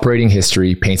poor operating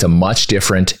history paints a much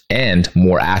different and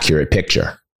more accurate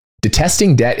picture.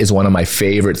 Detesting debt is one of my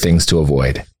favorite things to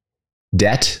avoid.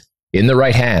 Debt, in the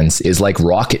right hands, is like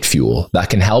rocket fuel that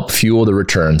can help fuel the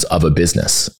returns of a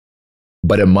business.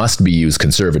 But it must be used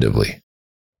conservatively.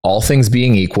 All things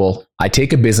being equal, I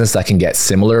take a business that can get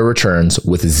similar returns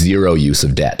with zero use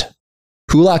of debt.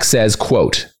 Pulak says,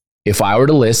 quote, "If I were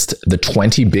to list the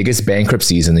 20 biggest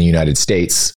bankruptcies in the United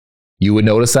States, you would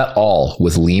notice that all,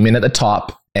 with Lehman at the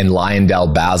top and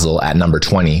LyondellBasell at number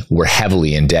 20, were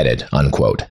heavily indebted,"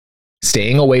 unquote.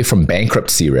 Staying away from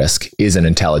bankruptcy risk is an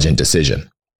intelligent decision.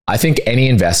 I think any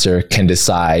investor can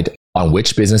decide on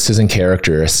which businesses and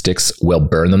characteristics will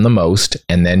burn them the most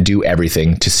and then do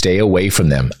everything to stay away from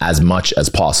them as much as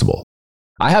possible.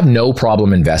 I have no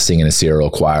problem investing in a serial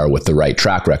acquirer with the right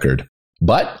track record,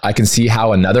 but I can see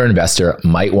how another investor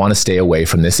might want to stay away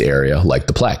from this area like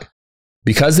the plague.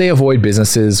 Because they avoid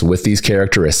businesses with these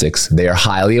characteristics, they are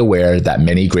highly aware that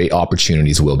many great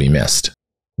opportunities will be missed.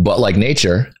 But like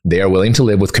nature, they are willing to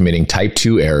live with committing type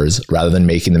 2 errors rather than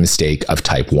making the mistake of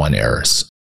type 1 errors.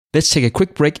 Let's take a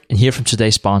quick break and hear from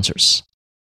today's sponsors.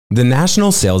 The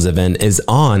national sales event is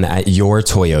on at your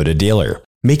Toyota dealer,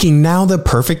 making now the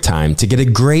perfect time to get a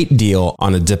great deal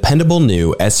on a dependable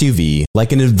new SUV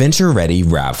like an adventure-ready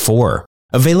RAV4.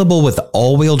 Available with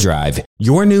all-wheel drive,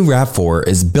 your new RAV4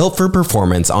 is built for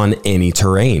performance on any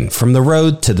terrain, from the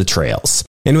road to the trails.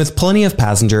 And with plenty of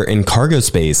passenger and cargo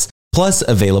space, plus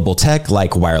available tech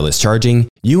like wireless charging,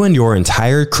 you and your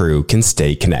entire crew can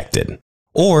stay connected.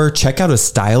 Or check out a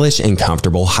stylish and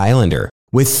comfortable Highlander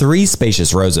with 3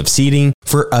 spacious rows of seating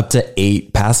for up to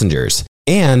 8 passengers.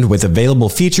 And with available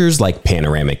features like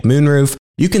panoramic moonroof,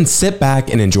 you can sit back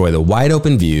and enjoy the wide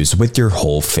open views with your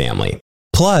whole family.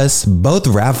 Plus, both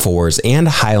RAV4s and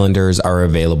Highlanders are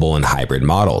available in hybrid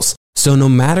models. So no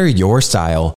matter your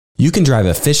style, you can drive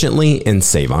efficiently and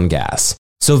save on gas.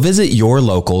 So visit your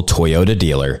local Toyota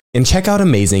dealer and check out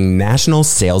amazing national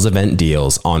sales event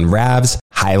deals on RAVs,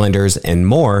 Highlanders, and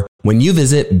more when you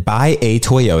visit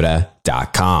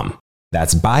buyatoyota.com.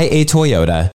 That's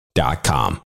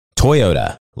buyatoyota.com.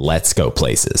 Toyota, let's go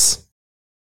places.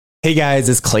 Hey guys,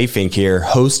 it's Clay Fink here,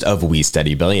 host of We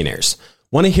Study Billionaires.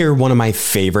 Want to hear one of my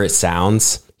favorite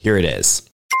sounds? Here it is.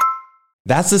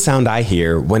 That's the sound I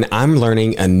hear when I'm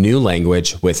learning a new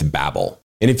language with Babbel.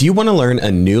 And if you want to learn a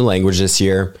new language this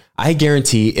year, I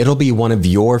guarantee it'll be one of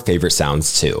your favorite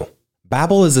sounds too.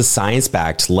 Babbel is a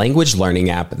science-backed language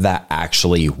learning app that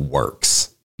actually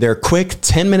works. Their quick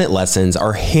 10-minute lessons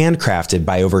are handcrafted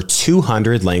by over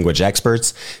 200 language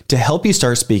experts to help you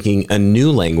start speaking a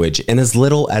new language in as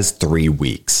little as 3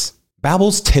 weeks.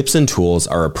 Babbel's tips and tools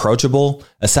are approachable,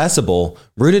 accessible,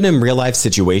 rooted in real-life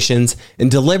situations, and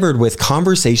delivered with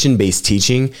conversation-based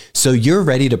teaching so you're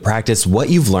ready to practice what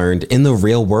you've learned in the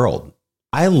real world.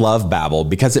 I love Babbel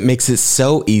because it makes it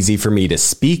so easy for me to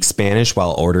speak Spanish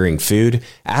while ordering food,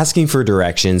 asking for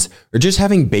directions, or just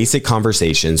having basic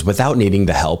conversations without needing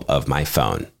the help of my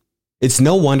phone. It's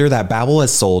no wonder that Babbel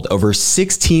has sold over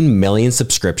 16 million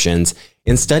subscriptions,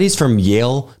 and studies from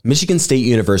Yale, Michigan State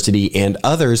University, and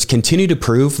others continue to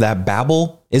prove that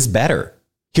Babbel is better.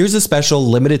 Here's a special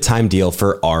limited time deal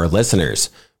for our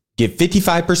listeners. Get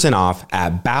 55% off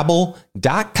at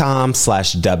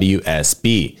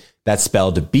babbel.com/WSB. That's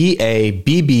spelled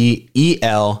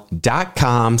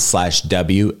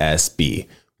BABBEL.com/WSB.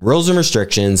 Rules and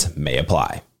restrictions may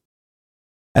apply.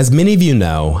 As many of you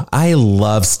know, I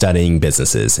love studying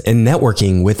businesses and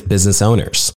networking with business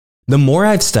owners. The more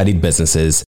I've studied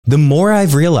businesses, The more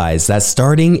I've realized that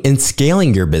starting and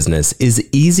scaling your business is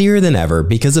easier than ever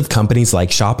because of companies like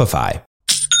Shopify.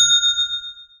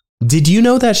 Did you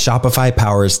know that Shopify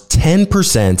powers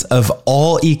 10% of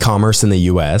all e-commerce in the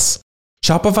US?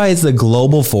 Shopify is the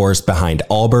global force behind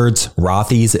Allbirds,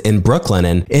 Rothy's, and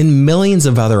Brooklinen, and millions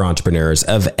of other entrepreneurs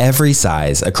of every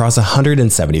size across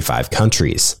 175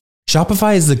 countries.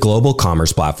 Shopify is the global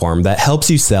commerce platform that helps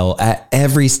you sell at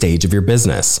every stage of your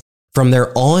business, from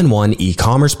their all-in-one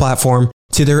e-commerce platform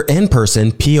to their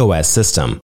in-person POS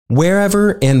system.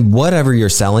 Wherever and whatever you're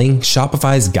selling,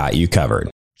 Shopify's got you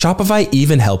covered. Shopify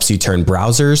even helps you turn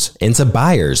browsers into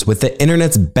buyers with the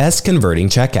internet's best converting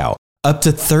checkout, up to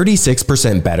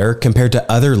 36% better compared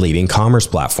to other leading commerce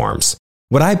platforms.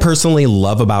 What I personally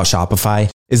love about Shopify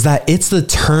is that it's the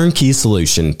turnkey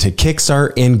solution to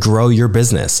kickstart and grow your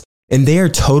business, and they are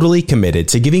totally committed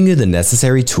to giving you the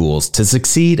necessary tools to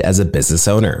succeed as a business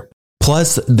owner.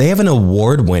 Plus, they have an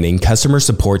award-winning customer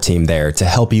support team there to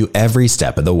help you every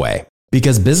step of the way.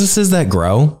 Because businesses that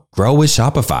grow with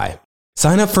Shopify.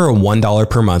 Sign up for a $1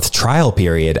 per month trial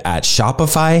period at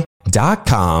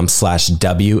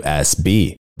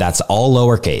shopify.com/WSB. That's all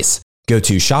lowercase. Go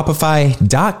to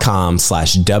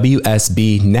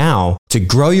shopify.com/WSB now to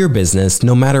grow your business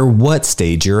no matter what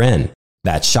stage you're in.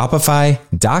 That's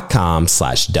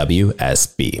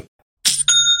shopify.com/WSB.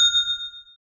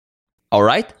 All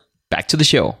right, back to the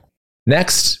show.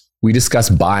 Next, we discuss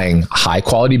buying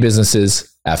high-quality businesses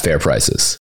at fair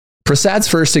prices. Prasad's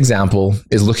first example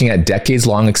is looking at a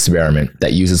decades-long experiment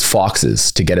that uses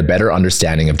foxes to get a better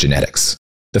understanding of genetics.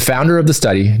 The founder of the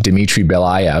study, Dmitry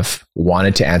Belayev,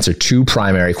 wanted to answer two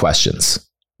primary questions.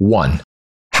 1.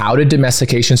 How did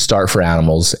domestication start for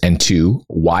animals? And 2.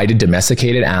 Why did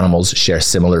domesticated animals share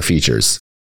similar features?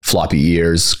 Floppy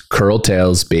ears, curled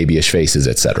tails, babyish faces,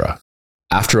 etc.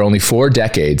 After only 4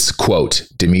 decades, quote,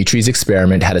 Dmitry's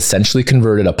experiment had essentially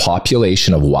converted a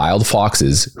population of wild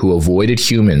foxes who avoided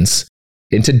humans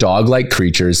into dog-like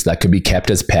creatures that could be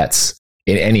kept as pets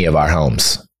in any of our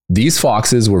homes. These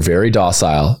foxes were very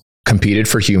docile, competed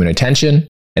for human attention,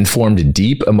 and formed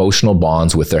deep emotional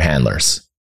bonds with their handlers.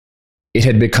 It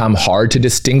had become hard to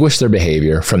distinguish their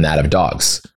behavior from that of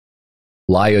dogs.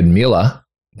 Lyudmila,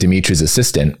 Dmitry's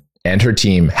assistant, and her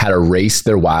team had erased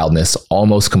their wildness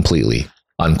almost completely.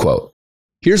 Unquote.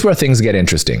 Here's where things get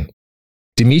interesting.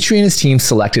 Dmitry and his team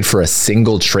selected for a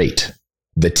single trait,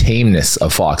 the tameness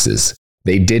of foxes.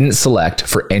 They didn't select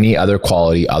for any other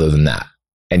quality other than that.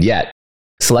 And yet,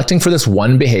 selecting for this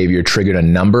one behavior triggered a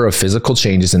number of physical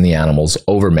changes in the animals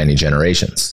over many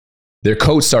generations. Their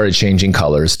coats started changing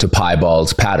colors to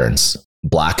piebald patterns,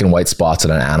 black and white spots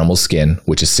on an animal's skin,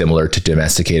 which is similar to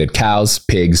domesticated cows,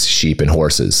 pigs, sheep, and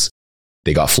horses.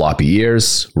 They got floppy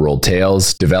ears, rolled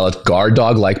tails, developed guard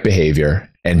dog-like behavior,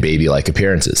 and baby-like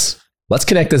appearances. Let's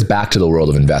connect this back to the world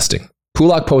of investing.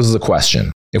 Pulak poses a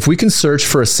question. If we can search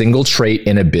for a single trait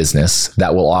in a business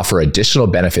that will offer additional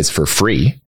benefits for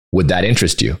free, would that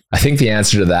interest you? I think the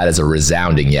answer to that is a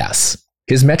resounding yes.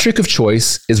 His metric of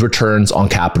choice is returns on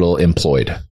capital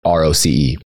employed,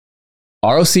 ROCE.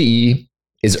 ROCE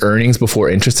is earnings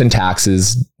before interest and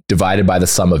taxes divided by the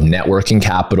sum of net working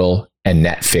capital and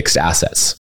net fixed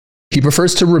assets. He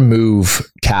prefers to remove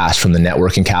cash from the net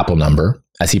working capital number,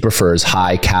 as he prefers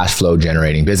high cash flow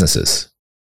generating businesses.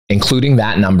 Including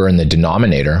that number in the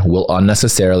denominator will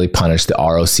unnecessarily punish the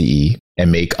ROCE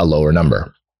and make a lower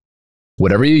number.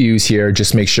 Whatever you use here,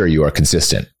 just make sure you are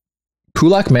consistent.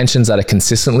 Pulak mentions that a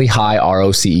consistently high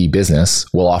ROCE business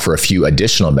will offer a few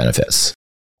additional benefits.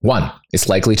 1, it's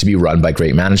likely to be run by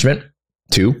great management.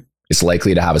 2, it's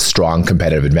likely to have a strong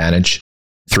competitive advantage.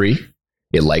 3,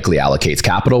 it likely allocates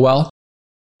capital well.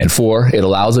 And 4, it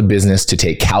allows a business to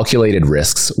take calculated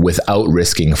risks without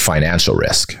risking financial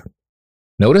risk.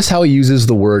 Notice how he uses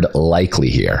the word likely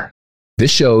here.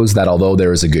 This shows that although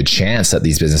there is a good chance that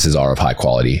these businesses are of high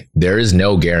quality, there is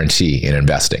no guarantee in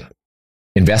investing.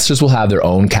 Investors will have their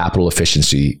own capital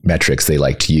efficiency metrics they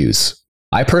like to use.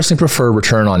 I personally prefer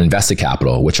return on invested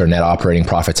capital, which are net operating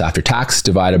profits after tax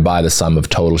divided by the sum of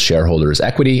total shareholders'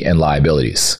 equity and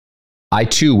liabilities. I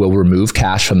too will remove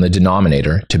cash from the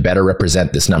denominator to better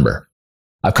represent this number.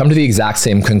 I've come to the exact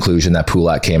same conclusion that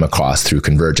Pulak came across through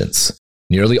convergence.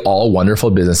 Nearly all wonderful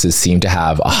businesses seem to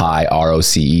have a high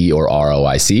ROCE or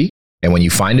ROIC, and when you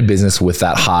find a business with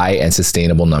that high and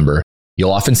sustainable number,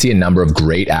 you'll often see a number of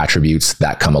great attributes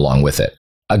that come along with it.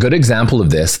 A good example of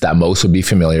this that most would be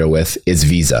familiar with is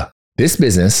Visa. This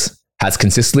business has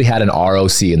consistently had an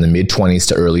ROC in the mid-20s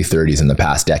to early 30s in the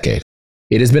past decade.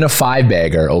 It has been a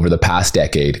 5-bagger over the past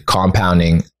decade,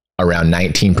 compounding around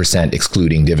 19%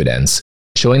 excluding dividends,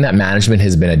 showing that management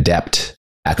has been adept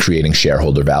at creating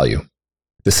shareholder value.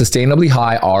 The sustainably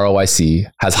high ROIC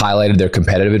has highlighted their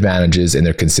competitive advantages in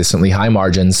their consistently high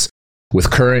margins,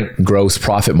 with current gross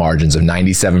profit margins of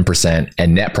 97%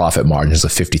 and net profit margins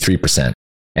of 53%,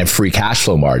 and free cash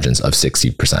flow margins of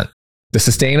 60%. The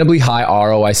sustainably high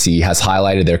ROIC has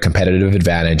highlighted their competitive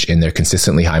advantage in their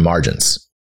consistently high margins,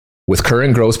 with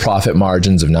current gross profit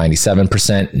margins of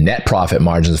 97%, net profit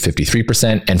margins of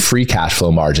 53%, and free cash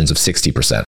flow margins of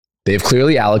 60%. They have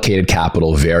clearly allocated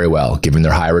capital very well, given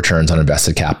their high returns on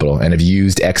invested capital, and have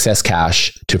used excess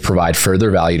cash to provide further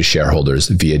value to shareholders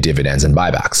via dividends and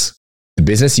buybacks. The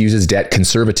business uses debt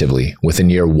conservatively with a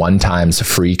near 1x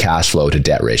free cash flow to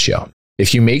debt ratio.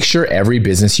 If you make sure every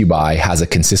business you buy has a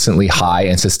consistently high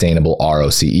and sustainable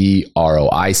ROCE,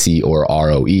 ROIC, or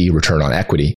ROE, return on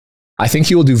equity, I think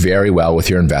you will do very well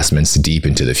with your investments deep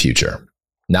into the future.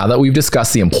 Now that we've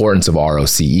discussed the importance of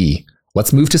ROCE,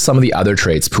 let's move to some of the other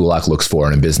traits Pulak looks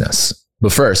for in a business.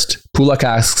 But first, Pulak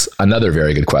asks another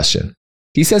very good question.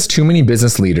 He says too many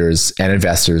business leaders and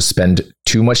investors spend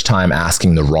too much time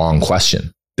asking the wrong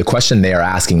question. The question they are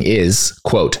asking is,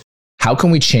 quote, how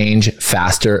can we change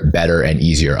faster, better, and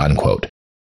easier, unquote.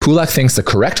 Pulak thinks the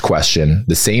correct question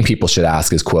the same people should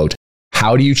ask is, quote,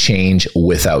 how do you change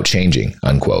without changing,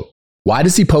 unquote. Why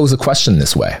does he pose a question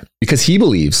this way? Because he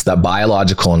believes that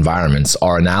biological environments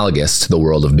are analogous to the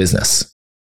world of business.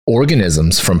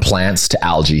 Organisms from plants to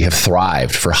algae have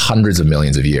thrived for hundreds of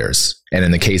millions of years, and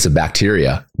in the case of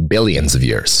bacteria, billions of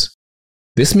years.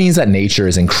 This means that nature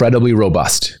is incredibly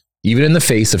robust, even in the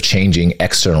face of changing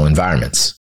external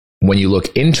environments. When you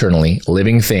look internally,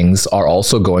 living things are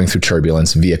also going through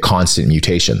turbulence via constant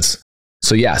mutations.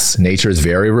 So yes, nature is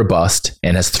very robust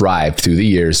and has thrived through the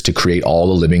years to create all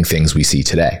the living things we see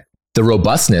today. The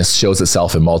robustness shows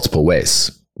itself in multiple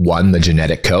ways. 1, the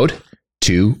genetic code.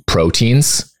 2,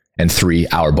 proteins. And 3,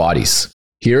 our bodies.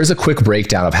 Here's a quick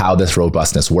breakdown of how this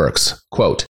robustness works.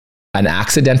 Quote, an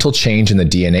accidental change in the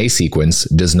DNA sequence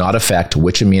does not affect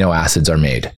which amino acids are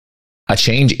made. A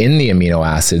change in the amino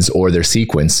acids or their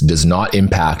sequence does not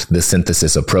impact the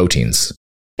synthesis of proteins.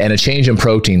 And a change in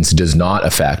proteins does not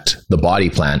affect the body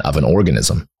plan of an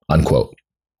organism, unquote.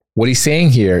 What he's saying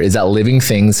here is that living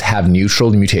things have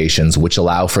neutral mutations which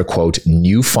allow for, quote,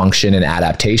 new function and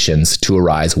adaptations to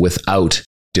arise without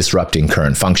disrupting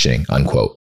current functioning,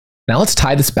 unquote. Now let's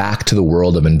tie this back to the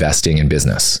world of investing in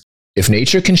business. If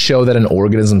nature can show that an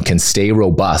organism can stay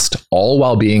robust all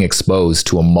while being exposed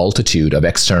to a multitude of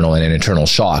external and internal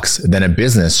shocks, then a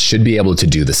business should be able to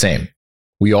do the same.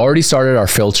 We already started our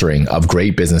filtering of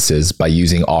great businesses by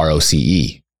using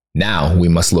ROCE. Now we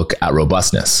must look at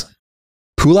robustness.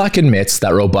 Pulak admits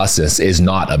that robustness is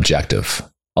not objective.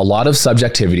 A lot of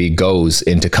subjectivity goes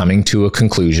into coming to a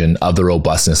conclusion of the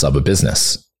robustness of a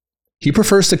business. He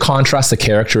prefers to contrast the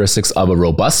characteristics of a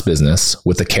robust business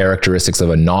with the characteristics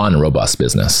of a non-robust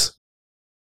business.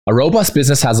 A robust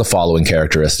business has the following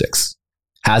characteristics: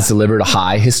 has delivered a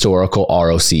high historical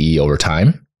ROCE over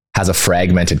time, has a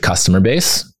fragmented customer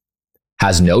base,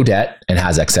 has no debt and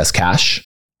has excess cash,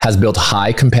 has built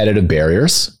high competitive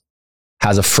barriers,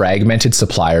 has a fragmented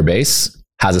supplier base,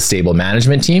 has a stable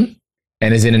management team,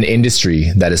 and is in an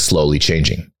industry that is slowly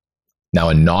changing. Now,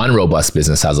 a non-robust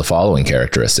business has the following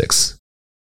characteristics: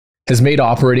 has made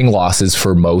operating losses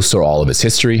for most or all of its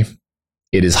history.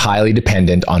 It is highly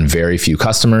dependent on very few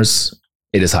customers.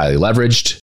 It is highly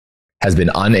leveraged, has been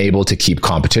unable to keep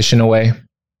competition away.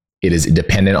 It is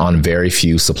dependent on very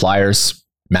few suppliers.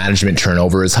 Management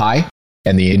turnover is high,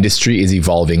 and the industry is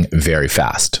evolving very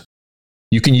fast.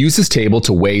 You can use this table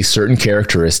to weigh certain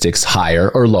characteristics higher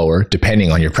or lower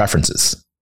depending on your preferences.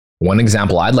 One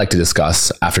example I'd like to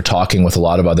discuss after talking with a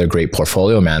lot of other great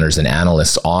portfolio managers and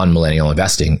analysts on millennial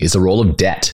investing is the role of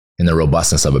debt in the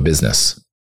robustness of a business.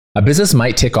 A business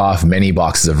might tick off many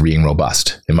boxes of being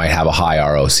robust. It might have a high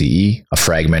ROCE, a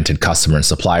fragmented customer and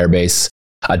supplier base,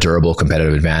 a durable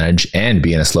competitive advantage, and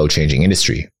be in a slow-changing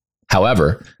industry.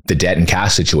 However, the debt and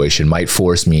cash situation might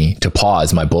force me to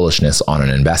pause my bullishness on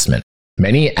an investment.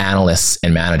 Many analysts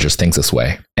and managers think this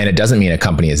way, and it doesn't mean a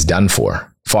company is done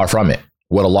for. Far from it.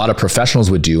 What a lot of professionals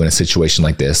would do in a situation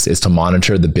like this is to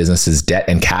monitor the business's debt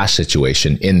and cash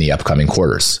situation in the upcoming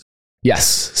quarters. Yes,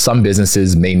 some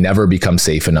businesses may never become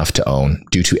safe enough to own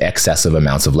due to excessive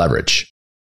amounts of leverage,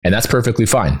 and that's perfectly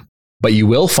fine. But you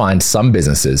will find some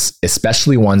businesses,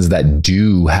 especially ones that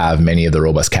do have many of the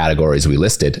robust categories we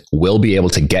listed, will be able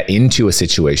to get into a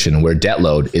situation where debt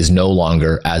load is no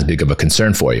longer as big of a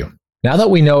concern for you. Now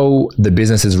that we know the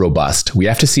business is robust, we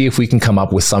have to see if we can come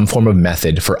up with some form of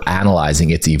method for analyzing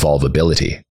its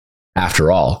evolvability.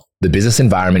 After all, the business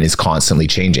environment is constantly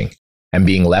changing, and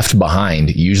being left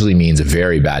behind usually means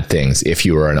very bad things if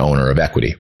you are an owner of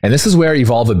equity. And this is where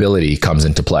evolvability comes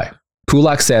into play.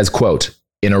 Pulak says, quote,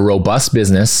 "In a robust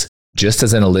business, just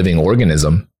as in a living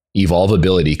organism,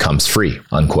 evolvability comes free,"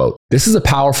 unquote. This is a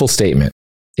powerful statement.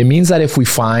 It means that if we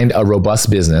find a robust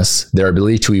business, their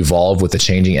ability to evolve with the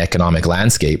changing economic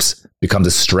landscapes becomes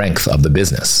a strength of the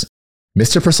business.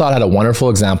 Mr. Prasad had a wonderful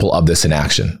example of this in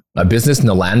action, a business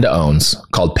Nalanda owns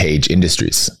called Page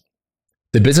Industries.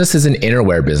 The business is an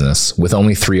innerwear business with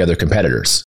only 3 other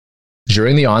competitors.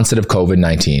 During the onset of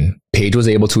COVID-19, Page was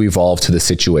able to evolve to the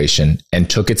situation and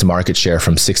took its market share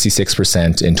from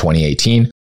 66% in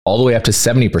 2018 all the way up to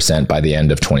 70% by the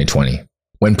end of 2020.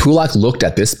 When Pulak looked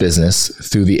at this business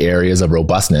through the areas of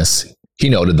robustness, he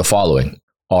noted the following: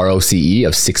 ROCE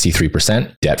of 63%,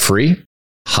 debt-free,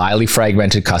 highly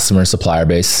fragmented customer and supplier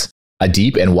base, a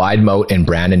deep and wide moat in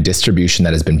brand and distribution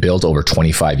that has been built over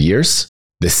 25 years,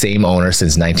 the same owner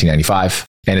since 1995,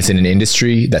 and it's in an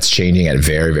industry that's changing at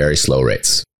very, very slow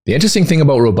rates. The interesting thing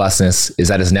about robustness is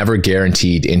that it's never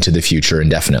guaranteed into the future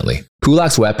indefinitely.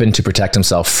 Pulak's weapon to protect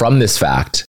himself from this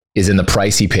fact is in the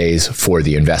price he pays for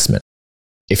the investment.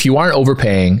 If you aren't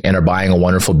overpaying and are buying a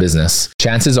wonderful business,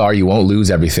 chances are you won't lose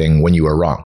everything when you are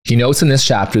wrong. He notes in this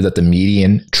chapter that the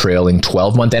median trailing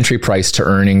 12-month entry price to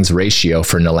earnings ratio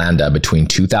for Nalanda between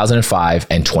 2005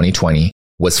 and 2020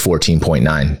 was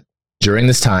 14.9. During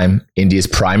this time, India's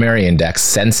primary index,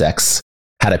 Sensex,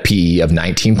 had a PE of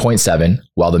 19.7,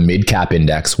 while the mid-cap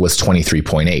index was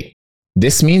 23.8.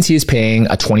 This means he is paying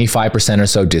a 25% or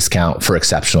so discount for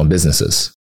exceptional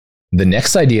businesses. The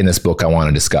next idea in this book I want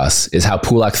to discuss is how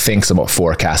Pulak thinks about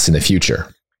forecasting the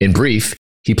future. In brief,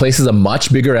 he places a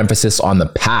much bigger emphasis on the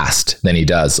past than he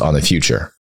does on the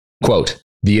future. Quote,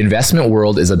 "The investment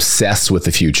world is obsessed with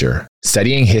the future.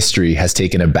 Studying history has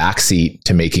taken a backseat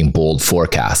to making bold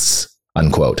forecasts,"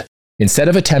 unquote. Instead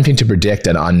of attempting to predict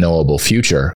an unknowable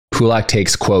future, Pulak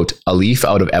takes, quote, "a leaf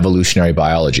out of evolutionary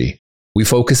biology. We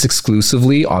focus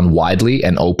exclusively on widely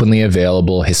and openly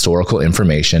available historical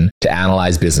information to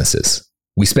analyze businesses.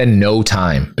 We spend no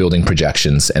time building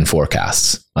projections and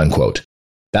forecasts," unquote.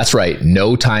 That's right,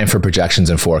 no time for projections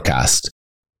and forecasts.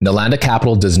 Nalanda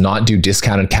Capital does not do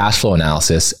discounted cash flow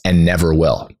analysis and never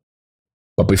will.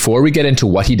 But before we get into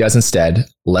what he does instead,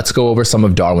 let's go over some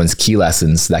of Darwin's key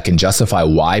lessons that can justify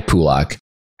why Pulak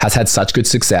has had such good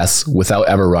success without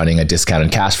ever running a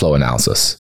discounted cash flow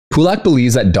analysis. Pulak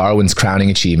believes that Darwin's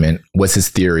crowning achievement was his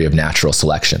theory of natural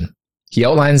selection. He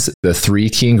outlines the 3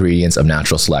 key ingredients of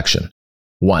natural selection.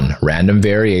 1, random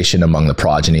variation among the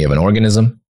progeny of an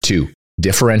organism. 2,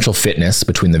 differential fitness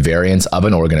between the variants of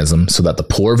an organism so that the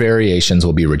poor variations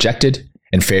will be rejected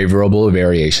and favorable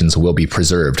variations will be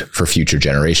preserved for future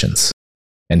generations.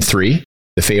 And 3,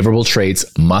 the favorable traits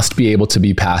must be able to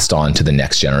be passed on to the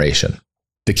next generation.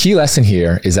 The key lesson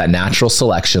here is that natural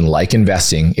selection, like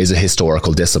investing, is a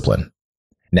historical discipline.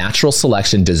 Natural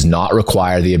selection does not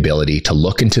require the ability to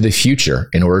look into the future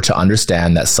in order to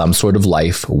understand that some sort of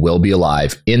life will be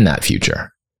alive in that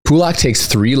future. Pulak takes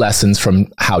 3 lessons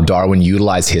from how Darwin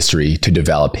utilized history to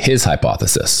develop his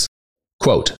hypothesis.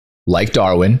 Quote, "Like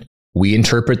Darwin, we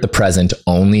interpret the present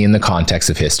only in the context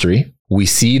of history. We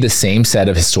see the same set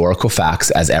of historical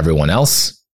facts as everyone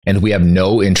else, and we have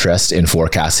no interest in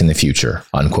forecasting the future,"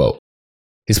 unquote.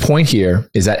 His point here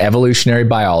is that evolutionary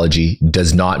biology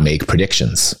does not make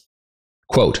predictions.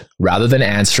 Quote, "Rather than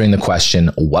answering the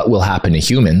question, what will happen to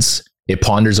humans, it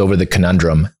ponders over the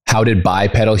conundrum, how did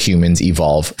bipedal humans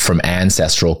evolve from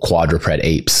ancestral quadruped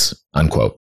apes?"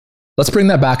 Unquote. Let's bring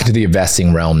that back into the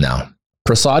investing realm now.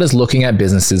 Prasad is looking at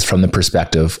businesses from the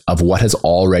perspective of what has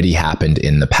already happened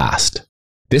in the past.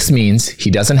 This means he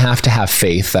doesn't have to have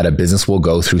faith that a business will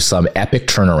go through some epic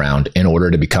turnaround in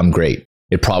order to become great.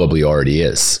 It probably already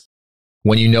is.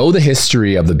 When you know the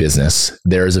history of the business,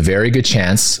 there is a very good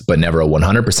chance, but never a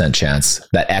 100% chance,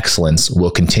 that excellence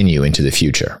will continue into the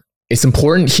future. It's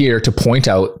important here to point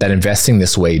out that investing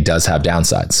this way does have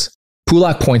downsides.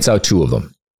 Pulak points out 2 of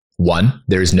them. 1,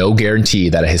 there is no guarantee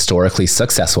that a historically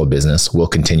successful business will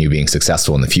continue being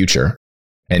successful in the future.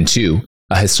 And 2,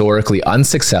 a historically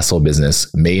unsuccessful business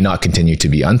may not continue to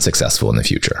be unsuccessful in the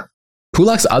future.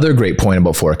 Pulak's other great point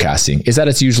about forecasting is that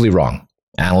it's usually wrong.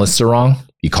 Analysts are wrong,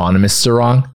 economists are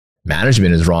wrong,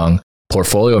 management is wrong,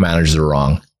 portfolio managers are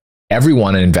wrong.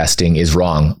 Everyone in investing is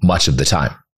wrong much of the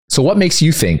time. So what makes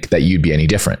you think that you'd be any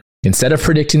different? Instead of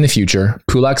predicting the future,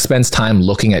 Pulak spends time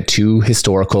looking at 2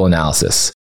 historical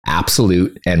analyses,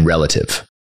 absolute and relative.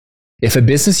 If a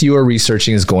business you are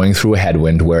researching is going through a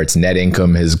headwind where its net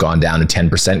income has gone down to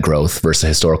 10% growth versus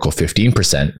historical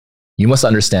 15%, you must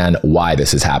understand why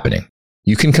this is happening.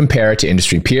 You can compare it to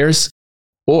industry peers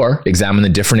or examine the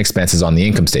different expenses on the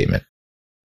income statement.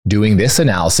 Doing this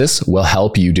analysis will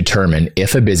help you determine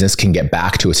if a business can get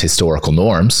back to its historical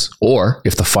norms or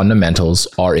if the fundamentals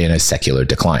are in a secular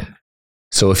decline.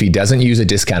 So if he doesn't use a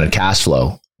discounted cash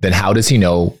flow, then how does he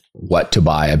know what to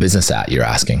buy a business at, you're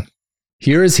asking?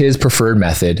 Here is his preferred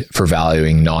method for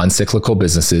valuing non-cyclical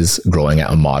businesses growing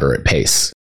at a moderate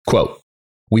pace. Quote,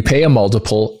 "We pay a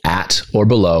multiple at or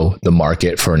below the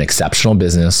market for an exceptional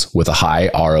business with a high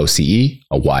ROCE,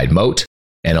 a wide moat,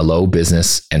 and a low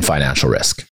business and financial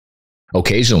risk.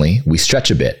 Occasionally, we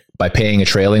stretch a bit by paying a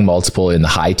trailing multiple in the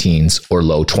high teens or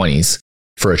low 20s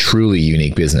for a truly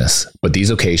unique business, but these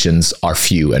occasions are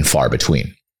few and far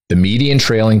between. The median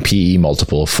trailing PE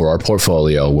multiple for our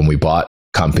portfolio when we bought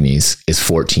companies is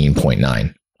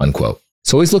 14.9, unquote.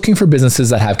 So he's looking for businesses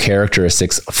that have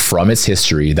characteristics from its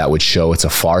history that would show it's a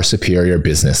far superior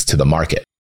business to the market.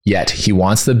 Yet he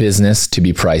wants the business to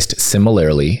be priced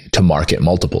similarly to market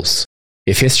multiples.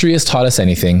 If history has taught us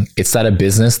anything, it's that a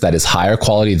business that is higher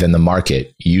quality than the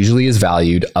market usually is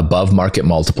valued above market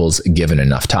multiples given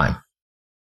enough time.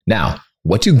 Now,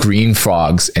 what do green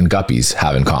frogs and guppies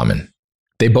have in common?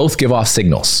 They both give off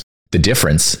signals. The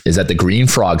difference is that the green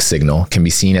frog signal can be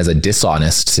seen as a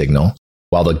dishonest signal,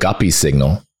 while the guppy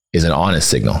signal is an honest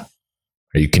signal.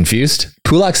 Are you confused?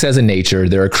 Pulak says in nature,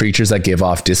 there are creatures that give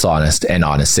off dishonest and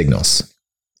honest signals.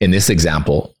 In this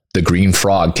example, the green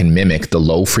frog can mimic the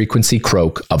low-frequency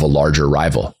croak of a larger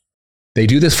rival. They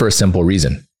do this for a simple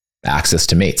reason: access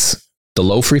to mates. The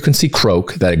low-frequency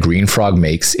croak that a green frog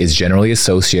makes is generally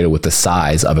associated with the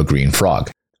size of a green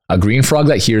frog. A green frog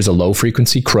that hears a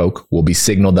low-frequency croak will be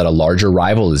signaled that a larger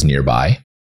rival is nearby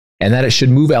and that it should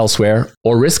move elsewhere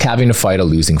or risk having to fight a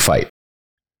losing fight.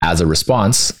 As a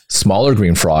response, smaller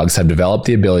green frogs have developed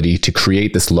the ability to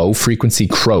create this low-frequency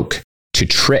croak to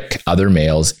trick other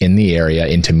males in the area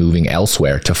into moving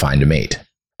elsewhere to find a mate.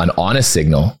 An honest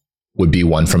signal would be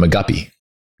one from a guppy.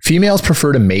 Females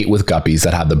prefer to mate with guppies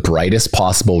that have the brightest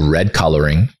possible red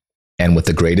coloring and with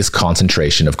the greatest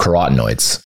concentration of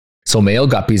carotenoids. So male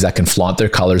guppies that can flaunt their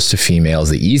colors to females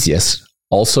the easiest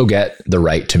also get the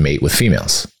right to mate with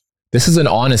females. This is an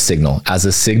honest signal, as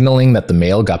the signaling that the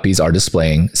male guppies are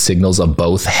displaying signals of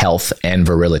both health and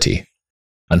virility.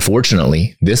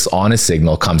 Unfortunately, this honest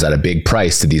signal comes at a big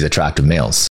price to these attractive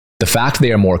males. The fact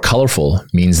they are more colorful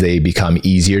means they become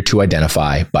easier to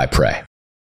identify by prey.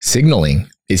 Signaling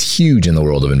is huge in the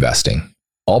world of investing.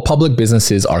 All public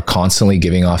businesses are constantly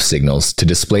giving off signals to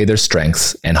display their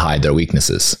strengths and hide their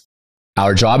weaknesses.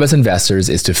 Our job as investors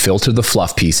is to filter the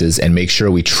fluff pieces and make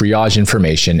sure we triage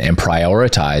information and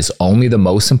prioritize only the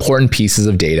most important pieces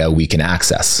of data we can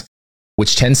access,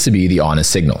 which tends to be the honest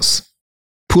signals.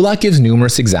 Pulak gives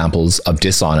numerous examples of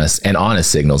dishonest and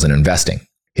honest signals in investing.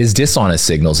 His dishonest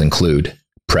signals include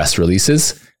press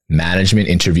releases, management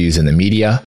interviews in the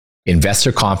media,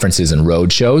 investor conferences and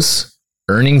roadshows,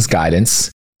 earnings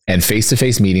guidance, and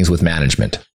face-to-face meetings with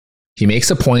management. He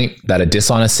makes a point that a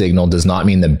dishonest signal does not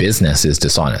mean the business is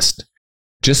dishonest,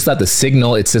 just that the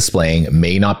signal it's displaying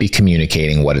may not be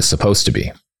communicating what it's supposed to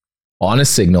be.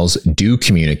 Honest signals do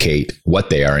communicate what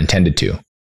they are intended to.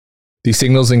 These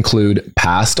signals include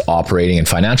past operating and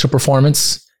financial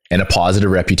performance and a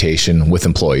positive reputation with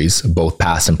employees, both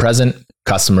past and present,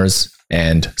 customers,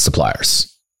 and suppliers.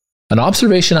 An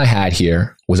observation I had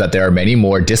here was that there are many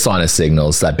more dishonest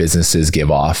signals that businesses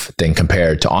give off than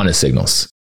compared to honest signals.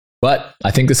 But I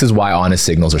think this is why honest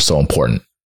signals are so important.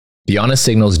 The honest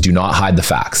signals do not hide the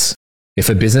facts. If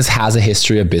a business has a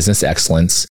history of business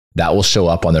excellence, that will show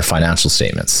up on their financial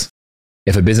statements.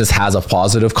 If a business has a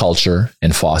positive culture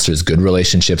and fosters good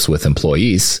relationships with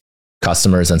employees,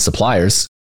 customers, and suppliers,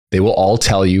 they will all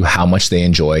tell you how much they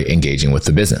enjoy engaging with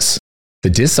the business. The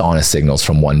dishonest signals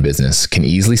from one business can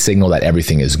easily signal that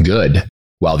everything is good,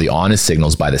 while the honest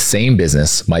signals by the same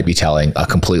business might be telling a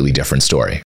completely different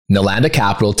story. Nalanda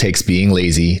Capital takes being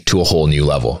lazy to a whole new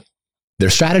level. Their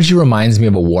strategy reminds me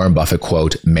of a Warren Buffett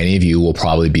quote many of you will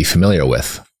probably be familiar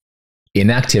with.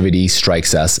 Inactivity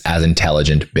strikes us as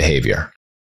intelligent behavior.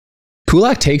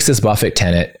 Pulak takes this Buffett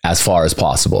tenet as far as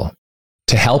possible.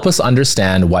 To help us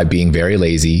understand why being very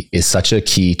lazy is such a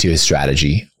key to his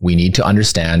strategy, we need to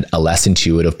understand a less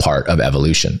intuitive part of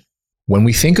evolution. When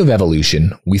we think of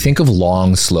evolution, we think of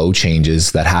long, slow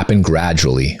changes that happen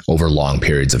gradually over long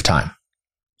periods of time.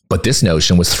 But this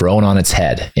notion was thrown on its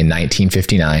head in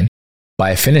 1959 by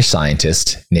a Finnish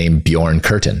scientist named Bjorn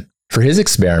Kurtin. For his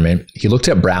experiment, he looked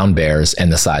at brown bears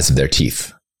and the size of their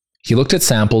teeth. He looked at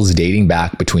samples dating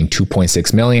back between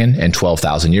 2.6 million and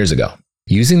 12,000 years ago.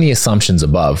 Using the assumptions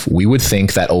above, we would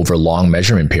think that over long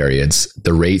measurement periods,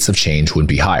 the rates of change would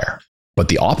be higher. But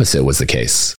the opposite was the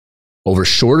case. Over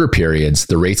shorter periods,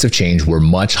 the rates of change were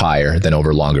much higher than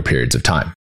over longer periods of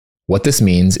time. What this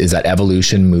means is that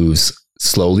evolution moves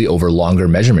slowly over longer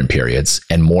measurement periods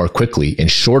and more quickly in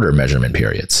shorter measurement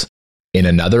periods. In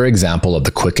another example of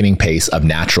the quickening pace of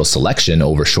natural selection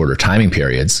over shorter timing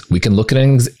periods, we can look at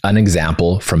an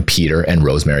example from Peter and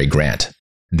Rosemary Grant.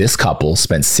 This couple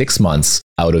spent 6 months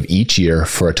out of each year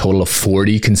for a total of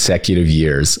 40 consecutive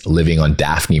years living on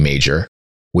Daphne Major,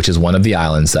 which is one of the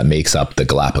islands that makes up the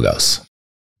Galapagos.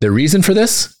 The reason for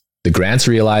this? The Grants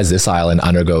realized this island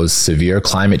undergoes severe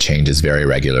climate changes very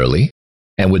regularly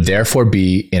and would therefore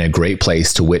be in a great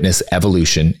place to witness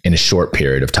evolution in a short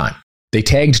period of time. They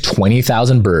tagged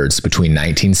 20,000 birds between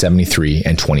 1973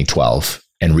 and 2012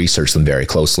 and researched them very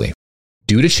closely.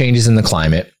 Due to changes in the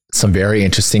climate, some very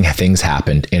interesting things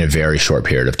happened in a very short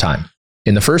period of time.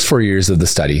 In the first 4 years of the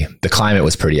study, the climate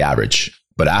was pretty average.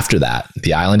 But after that,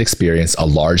 the island experienced a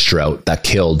large drought that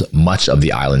killed much of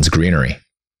the island's greenery.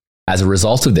 As a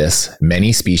result of this,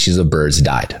 many species of birds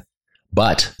died.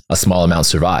 But a small amount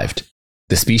survived.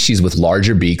 The species with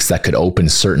larger beaks that could open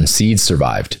certain seeds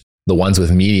survived. The ones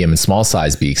with medium and small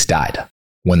size beaks died.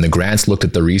 When the Grants looked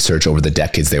at the research over the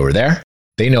decades they were there,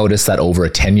 they noticed that over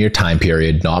a 10-year time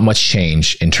period, not much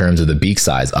change in terms of the beak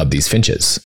size of these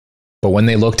finches. But when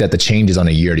they looked at the changes on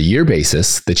a year-to-year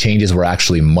basis, the changes were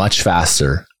actually much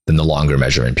faster than the longer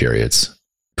measurement periods.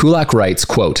 Pulak writes,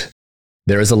 quote,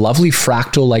 "There is a lovely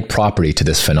fractal-like property to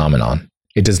this phenomenon.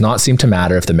 It does not seem to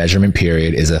matter if the measurement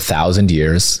period is 1,000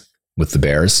 years with the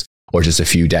bears or just a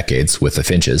few decades with the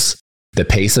finches. The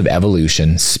pace of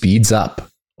evolution speeds up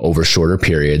over shorter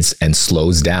periods and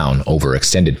slows down over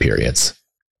extended periods."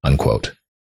 Unquote.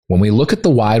 When we look at the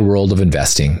wide world of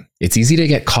investing, it's easy to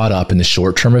get caught up in the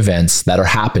short-term events that are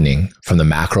happening from the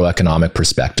macroeconomic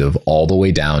perspective all the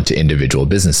way down to individual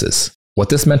businesses. What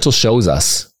this mental shows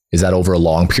us is that over a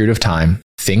long period of time,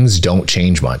 things don't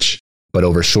change much, but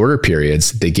over shorter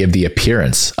periods, they give the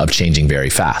appearance of changing very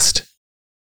fast.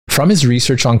 From his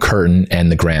research on Curtin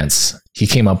and the Grants, he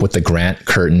came up with the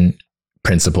Grant-Curtin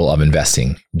principle of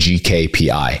investing,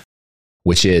 GKPI,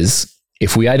 which is,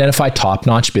 if we identify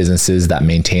top-notch businesses that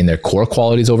maintain their core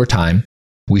qualities over time,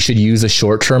 we should use the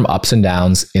short-term ups and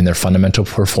downs in their fundamental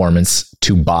performance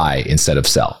to buy instead of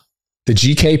sell. The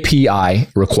GKPI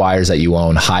requires that you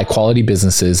own high-quality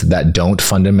businesses that don't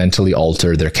fundamentally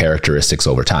alter their characteristics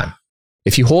over time.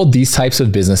 If you hold these types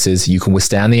of businesses, you can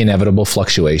withstand the inevitable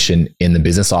fluctuation in the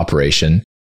business operation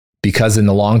because in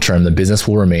the long term, the business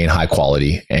will remain high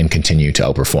quality and continue to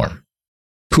outperform.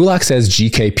 Pulak says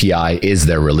GKPI is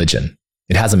their religion.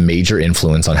 It has a major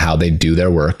influence on how they do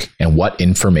their work and what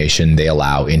information they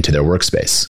allow into their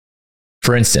workspace.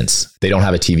 For instance, they don't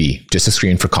have a TV, just a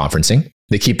screen for conferencing.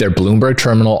 They keep their Bloomberg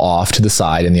terminal off to the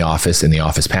side in the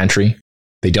office pantry.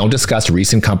 They don't discuss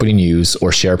recent company news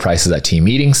or share prices at team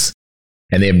meetings.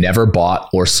 And they have never bought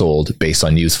or sold based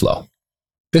on news flow.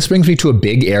 This brings me to a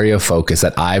big area of focus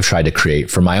that I've tried to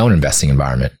create for my own investing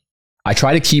environment. I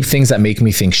try to keep things that make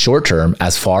me think short-term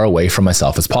as far away from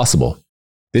myself as possible.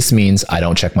 This means I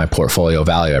don't check my portfolio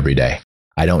value every day.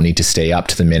 I don't need to stay up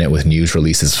to the minute with news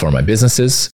releases for my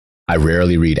businesses. I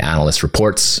rarely read analyst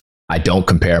reports. I don't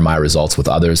compare my results with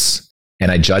others.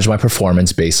 And I judge my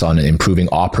performance based on improving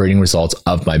operating results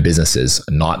of my businesses,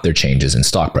 not their changes in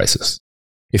stock prices.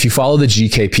 If you follow the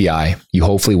GKPI, you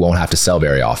hopefully won't have to sell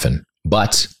very often,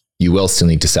 but you will still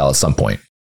need to sell at some point.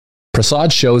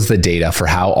 Prasad shows the data for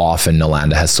how often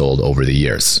Nalanda has sold over the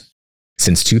years.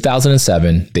 Since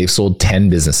 2007, they've sold 10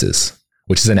 businesses,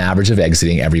 which is an average of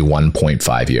exiting every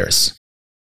 1.5 years.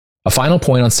 A final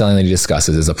point on selling that he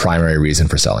discusses is a primary reason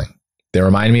for selling. They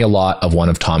remind me a lot of one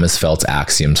of Thomas Felt's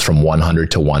axioms from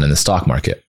 100 to 1 in the stock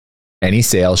market. Any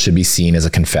sale should be seen as a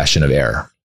confession of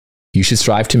error. You should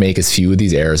strive to make as few of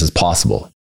these errors as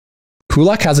possible.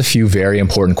 Pulak has a few very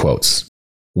important quotes.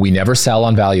 "We never sell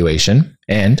on valuation,"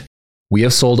 and "We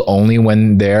have sold only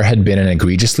when there had been an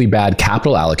egregiously bad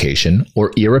capital allocation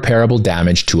or irreparable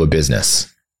damage to a business."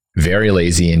 Very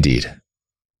lazy indeed.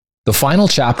 The final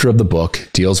chapter of the book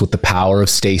deals with the power of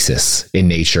stasis in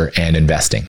nature and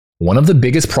investing. One of the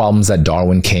biggest problems that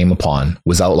Darwin came upon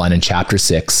was outlined in Chapter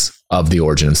 6 of The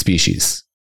Origin of Species.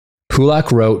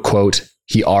 Pulak wrote, quote,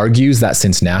 "He argues that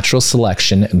since natural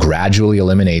selection gradually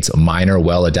eliminates minor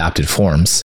well-adapted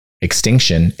forms,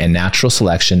 extinction and natural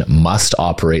selection must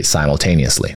operate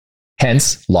simultaneously.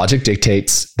 Hence, logic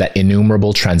dictates that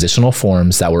innumerable transitional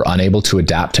forms that were unable to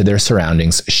adapt to their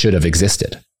surroundings should have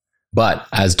existed. But,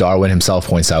 as Darwin himself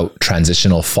points out,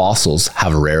 transitional fossils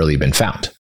have rarely been found.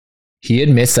 He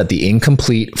admits that the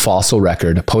incomplete fossil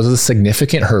record poses a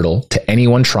significant hurdle to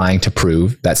anyone trying to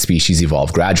prove that species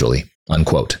evolve gradually."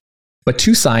 Unquote. But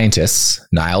two scientists,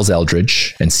 Niles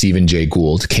Eldredge and Stephen Jay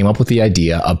Gould, came up with the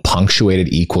idea of punctuated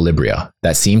equilibria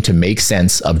that seemed to make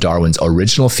sense of Darwin's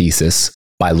original thesis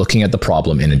by looking at the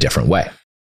problem in a different way.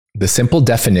 The simple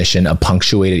definition of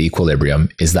punctuated equilibrium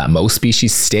is that most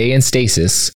species stay in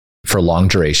stasis for long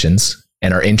durations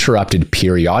and are interrupted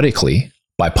periodically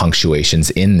by punctuations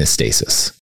in this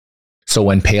stasis. So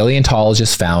when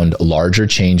paleontologists found larger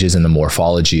changes in the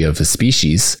morphology of a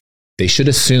species, they should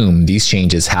assume these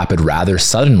changes happened rather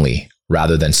suddenly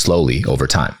rather than slowly over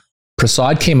time.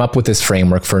 Prasad came up with this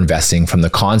framework for investing from the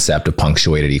concept of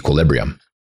punctuated equilibrium.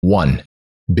 1.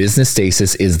 Business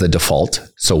stasis is the default,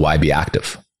 so why be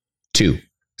active? 2.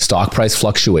 Stock price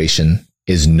fluctuation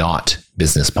is not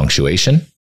business punctuation.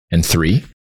 And 3.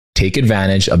 Take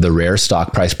advantage of the rare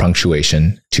stock price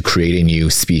punctuation to create a new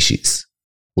species.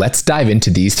 Let's dive into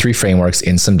these three frameworks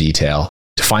in some detail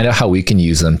to find out how we can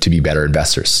use them to be better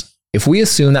investors. If we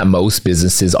assume that most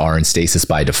businesses are in stasis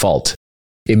by default,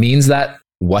 it means that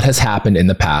what has happened in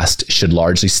the past should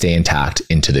largely stay intact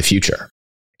into the future.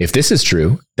 If this is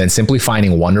true, then simply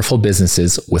finding wonderful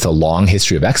businesses with a long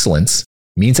history of excellence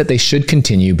means that they should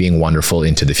continue being wonderful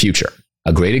into the future.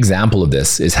 A great example of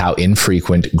this is how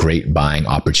infrequent great buying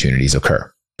opportunities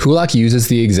occur. Pulak uses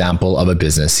the example of a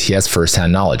business he has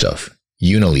firsthand knowledge of,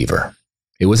 Unilever.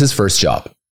 It was his first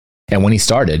job. And when he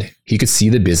started, he could see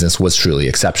the business was truly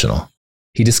exceptional.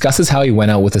 He discusses how he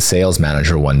went out with a sales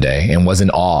manager one day and was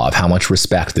in awe of how much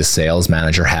respect this sales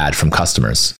manager had from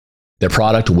customers. Their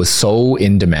product was so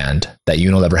in demand that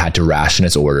Unilever had to ration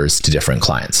its orders to different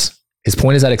clients. His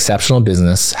point is that exceptional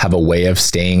business have a way of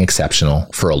staying exceptional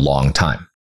for a long time.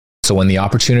 So when the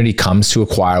opportunity comes to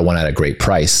acquire one at a great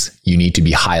price, you need to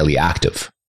be highly active.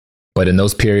 But in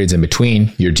those periods in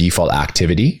between, your default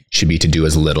activity should be to do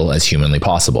as little as humanly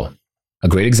possible. A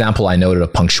great example I noted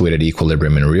of punctuated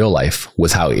equilibrium in real life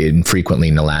was how infrequently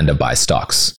Nalanda buys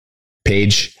stocks.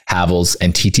 Page, Havells,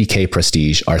 and TTK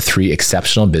Prestige are three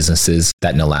exceptional businesses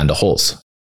that Nalanda holds.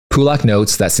 Pulak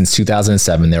notes that since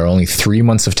 2007, there are only 3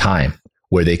 months of time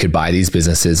where they could buy these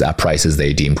businesses at prices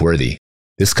they deemed worthy.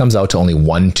 This comes out to only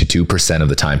 1 to 2% of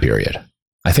the time period.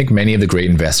 I think many of the great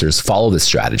investors follow this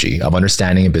strategy of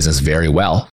understanding a business very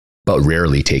well, but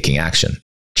rarely taking action.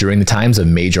 During the times of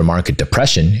major market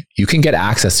depression, you can get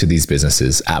access to these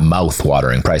businesses at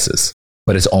mouth-watering prices.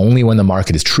 But it's only when the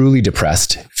market is truly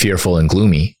depressed, fearful, and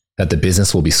gloomy that the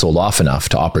business will be sold off enough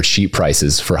to offer cheap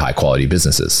prices for high-quality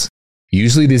businesses.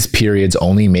 Usually these periods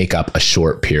only make up a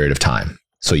short period of time,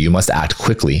 so you must act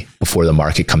quickly before the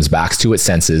market comes back to its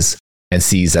senses and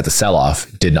sees that the sell-off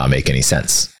did not make any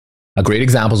sense. A great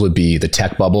examples would be the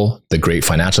tech bubble, the great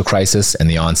financial crisis, and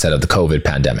the onset of the COVID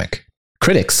pandemic.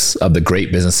 Critics of the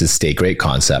great businesses stay great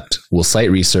concept will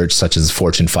cite research such as the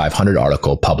Fortune 500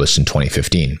 article published in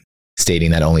 2015,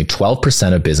 stating that only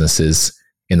 12% of businesses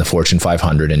in the Fortune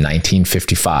 500 in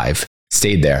 1955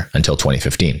 stayed there until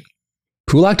 2015.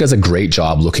 Pulak does a great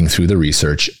job looking through the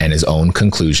research, and his own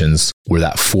conclusions were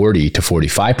that 40 to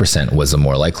 45% was the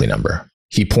more likely number.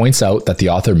 He points out that the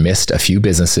author missed a few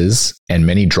businesses, and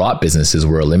many drop businesses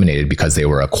were eliminated because they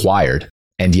were acquired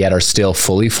and yet are still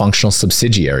fully functional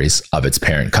subsidiaries of its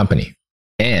parent company.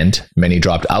 And many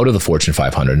dropped out of the Fortune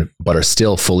 500, but are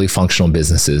still fully functional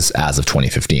businesses as of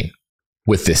 2015.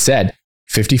 With this said,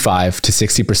 55 to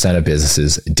 60% of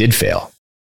businesses did fail.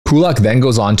 Pulak then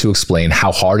goes on to explain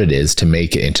how hard it is to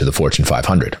make it into the Fortune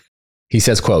 500. He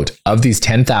says, quote, of these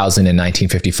 10,000 in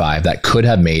 1955 that could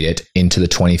have made it into the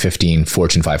 2015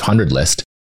 Fortune 500 list,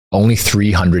 only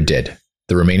 300 did.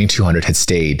 The remaining 200 had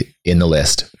stayed in the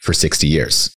list for 60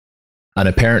 years. An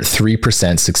apparent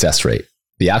 3% success rate.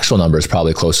 The actual number is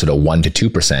probably closer to 1 to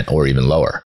 2% or even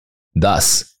lower.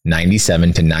 Thus,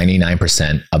 97 to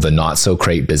 99% of the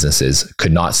not-so-great businesses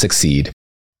could not succeed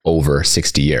over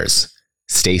 60 years.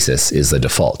 Stasis is the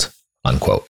default,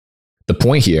 unquote. The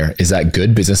point here is that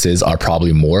good businesses are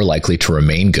probably more likely to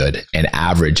remain good, and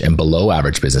average and below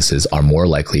average businesses are more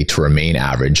likely to remain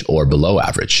average or below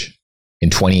average. In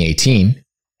 2018,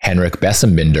 Henrik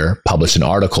Bessembinder published an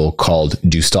article called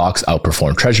Do Stocks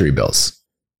Outperform Treasury Bills?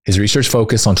 His research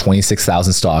focused on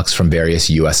 26,000 stocks from various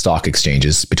US stock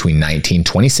exchanges between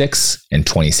 1926 and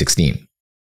 2016.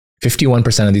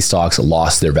 51% of these stocks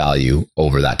lost their value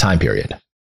over that time period.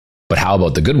 But how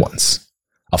about the good ones?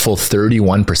 A full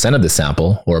 31% of the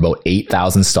sample, or about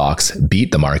 8,000 stocks,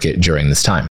 beat the market during this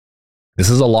time. This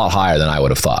is a lot higher than I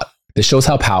would have thought. This shows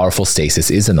how powerful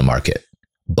stasis is in the market.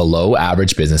 Below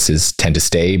average businesses tend to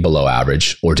stay below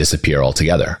average or disappear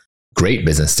altogether. Great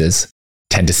businesses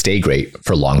tend to stay great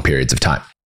for long periods of time.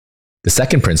 The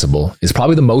second principle is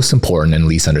probably the most important and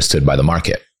least understood by the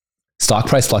market. Stock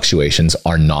price fluctuations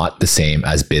are not the same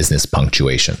as business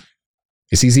punctuation.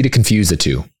 It's easy to confuse the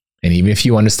two. And even if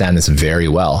you understand this very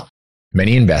well,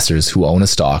 many investors who own a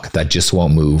stock that just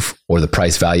won't move or the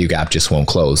price value gap just won't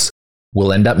close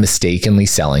will end up mistakenly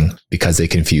selling because they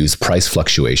confuse price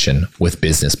fluctuation with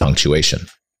business punctuation.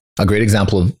 A great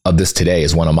example of this today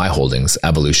is one of my holdings,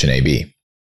 Evolution AB.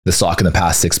 The stock in the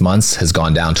past 6 months has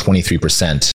gone down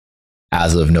 23%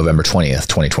 as of November 20th,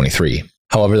 2023.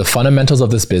 However, the fundamentals of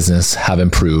this business have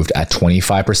improved at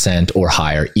 25% or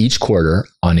higher each quarter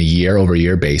on a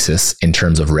year-over-year basis in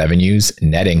terms of revenues,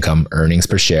 net income, earnings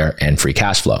per share, and free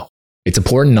cash flow. It's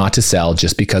important not to sell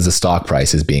just because the stock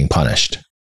price is being punished.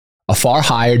 A far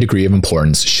higher degree of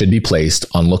importance should be placed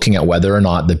on looking at whether or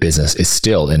not the business is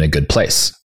still in a good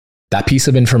place. That piece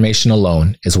of information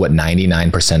alone is what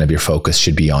 99% of your focus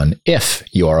should be on if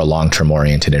you are a long-term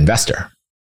oriented investor.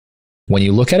 When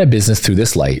you look at a business through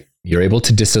this light, you're able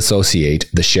to disassociate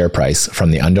the share price from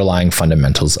the underlying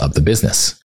fundamentals of the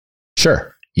business.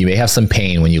 Sure, you may have some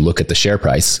pain when you look at the share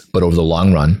price, but over the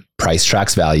long run, price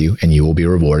tracks value and you will be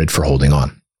rewarded for holding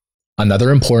on.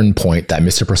 Another important point that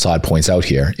Mr. Prasad points out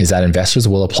here is that investors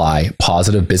will apply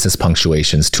positive business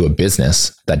punctuations to a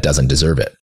business that doesn't deserve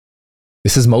it.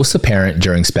 This is most apparent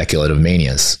during speculative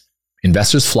manias.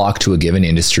 Investors flock to a given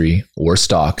industry or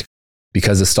stock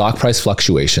because the stock price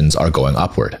fluctuations are going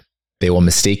upward. They will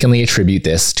mistakenly attribute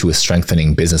this to a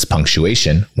strengthening business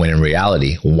punctuation when in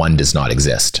reality, one does not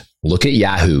exist. Look at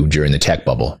Yahoo during the tech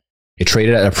bubble. It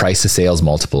traded at a price to sales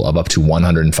multiple of up to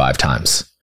 105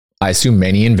 times. I assume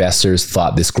many investors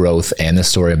thought this growth and the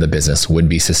story of the business would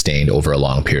be sustained over a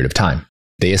long period of time.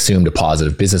 They assumed a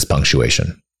positive business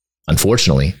punctuation.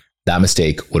 Unfortunately, that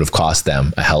mistake would have cost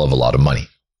them a hell of a lot of money.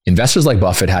 Investors like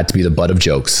Buffett had to be the butt of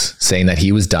jokes, saying that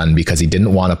he was done because he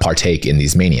didn't want to partake in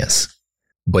these manias.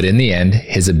 But in the end,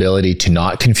 his ability to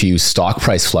not confuse stock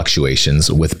price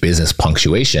fluctuations with business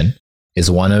punctuation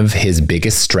is one of his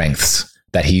biggest strengths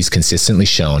that he's consistently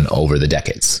shown over the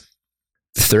decades.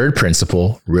 The third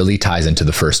principle really ties into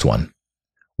the first one,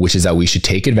 which is that we should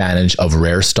take advantage of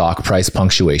rare stock price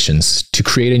punctuations to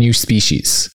create a new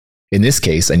species. In this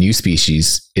case, a new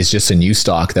species is just a new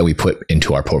stock that we put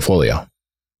into our portfolio.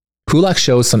 Pulak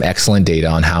shows some excellent data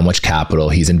on how much capital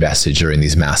he's invested during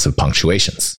these massive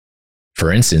punctuations.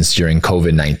 For instance, during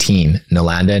COVID-19,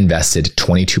 Nalanda invested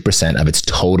 22% of its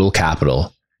total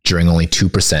capital during only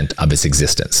 2% of its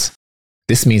existence.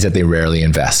 This means that they rarely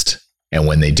invest, and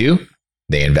when they do,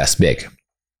 they invest big.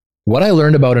 What I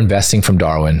learned about investing from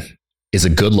Darwin is a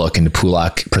good look into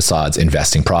Pulak Prasad's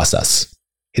investing process.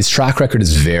 His track record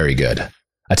is very good.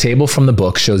 A table from the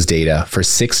book shows data for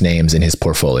 6 names in his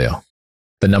portfolio,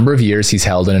 the number of years he's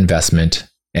held an investment,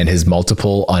 and his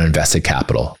multiple on invested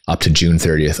capital up to June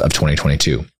 30th of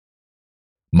 2022.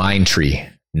 Mindtree,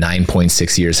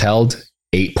 9.6 years held,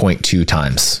 8.2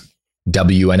 times.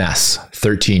 WNS,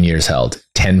 13 years held,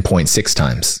 10.6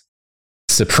 times.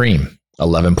 Supreme,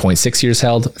 11.6 years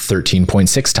held,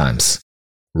 13.6 times.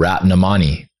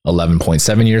 Ratnamani,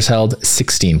 11.7 years held,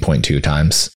 16.2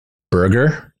 times.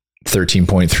 Burger,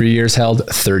 13.3 years held,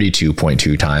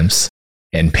 32.2 times.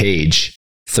 And Page,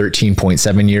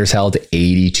 13.7 years held,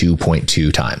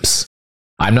 82.2 times.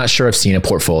 I'm not sure I've seen a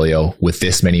portfolio with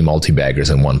this many multi-baggers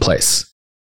in one place.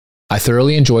 I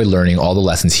thoroughly enjoyed learning all the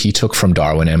lessons he took from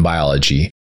Darwin and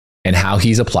biology and how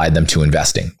he's applied them to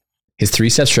investing. His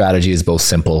 3-step strategy is both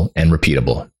simple and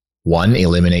repeatable. 1,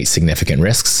 eliminate significant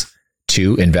risks.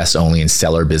 2, invest only in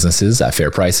stellar businesses at fair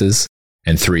prices.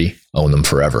 And 3, own them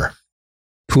forever.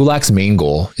 Pulak's main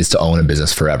goal is to own a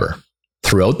business forever.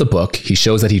 Throughout the book, he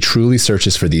shows that he truly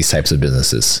searches for these types of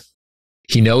businesses.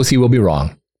 He knows he will be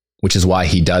wrong, which is why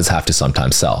he does have to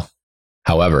sometimes sell.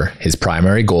 However, his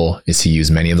primary goal is to use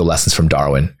many of the lessons from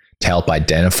Darwin to help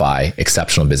identify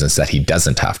exceptional business that he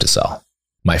doesn't have to sell.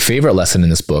 My favorite lesson in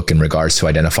this book in regards to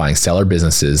identifying stellar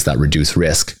businesses that reduce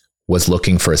risk was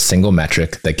looking for a single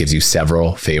metric that gives you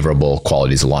several favorable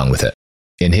qualities along with it.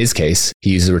 In his case,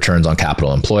 he uses returns on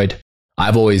capital employed.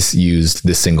 I've always used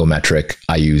this single metric.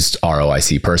 I used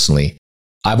ROIC personally.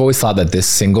 I've always thought that this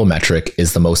single metric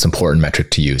is the most important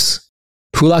metric to use.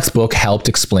 Pulak's book helped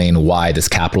explain why this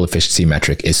capital efficiency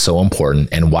metric is so important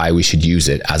and why we should use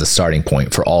it as a starting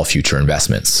point for all future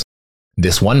investments.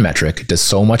 This one metric does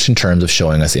so much in terms of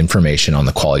showing us information on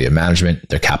the quality of management,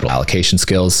 their capital allocation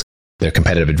skills, their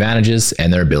competitive advantages,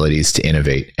 and their abilities to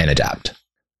innovate and adapt.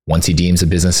 Once he deems a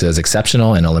business as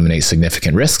exceptional and eliminates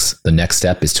significant risks, the next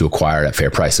step is to acquire it at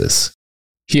fair prices.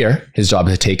 Here, his job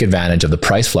is to take advantage of the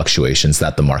price fluctuations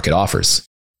that the market offers.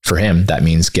 For him, that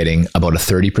means getting about a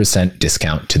 30%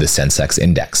 discount to the Sensex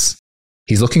index.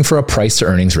 He's looking for a price to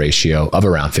earnings ratio of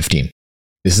around 15.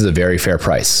 This is a very fair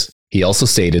price. He also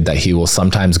stated that he will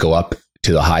sometimes go up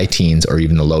to the high teens or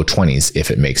even the low 20s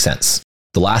if it makes sense.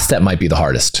 The last step might be the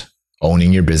hardest,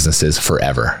 owning your businesses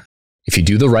forever. If you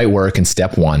do the right work in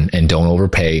step 1 and don't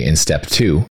overpay in step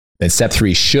 2, then step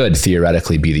 3 should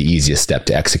theoretically be the easiest step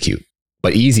to execute.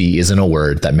 But easy isn't a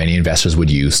word that many investors would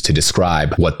use to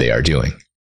describe what they are doing.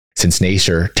 Since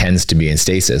nature tends to be in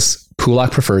stasis,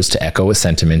 Pulak prefers to echo his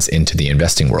sentiments into the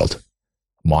investing world.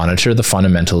 Monitor the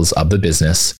fundamentals of the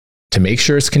business to make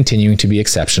sure it's continuing to be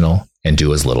exceptional and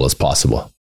do as little as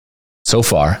possible. So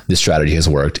far, this strategy has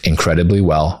worked incredibly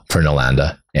well for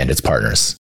Nalanda and its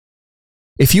partners.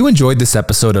 If you enjoyed this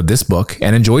episode of this book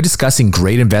and enjoy discussing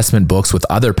great investment books with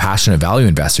other passionate value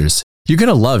investors, you're going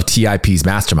to love TIP's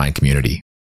mastermind community.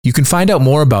 You can find out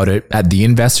more about it at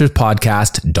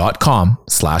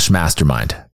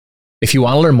theinvestorspodcast.com/mastermind. If you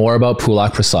want to learn more about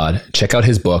Pulak Prasad, check out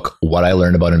his book, What I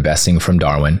Learned About Investing from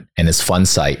Darwin, and his fun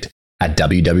site at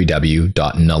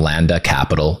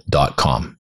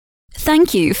www.nalandacapital.com.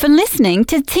 Thank you for listening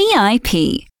to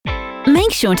TIP.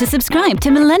 Make sure to subscribe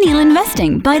to Millennial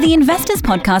Investing by the Investors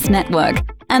Podcast Network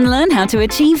and learn how to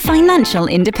achieve financial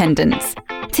independence.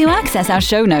 To access our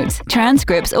show notes,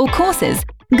 transcripts, or courses,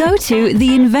 go to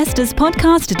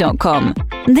theinvestorspodcast.com.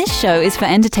 This show is for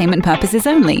entertainment purposes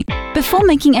only. Before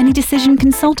making any decision,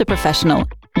 consult a professional.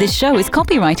 This show is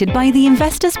copyrighted by the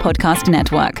Investors Podcast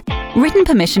Network. Written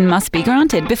permission must be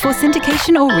granted before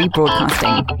syndication or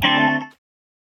rebroadcasting.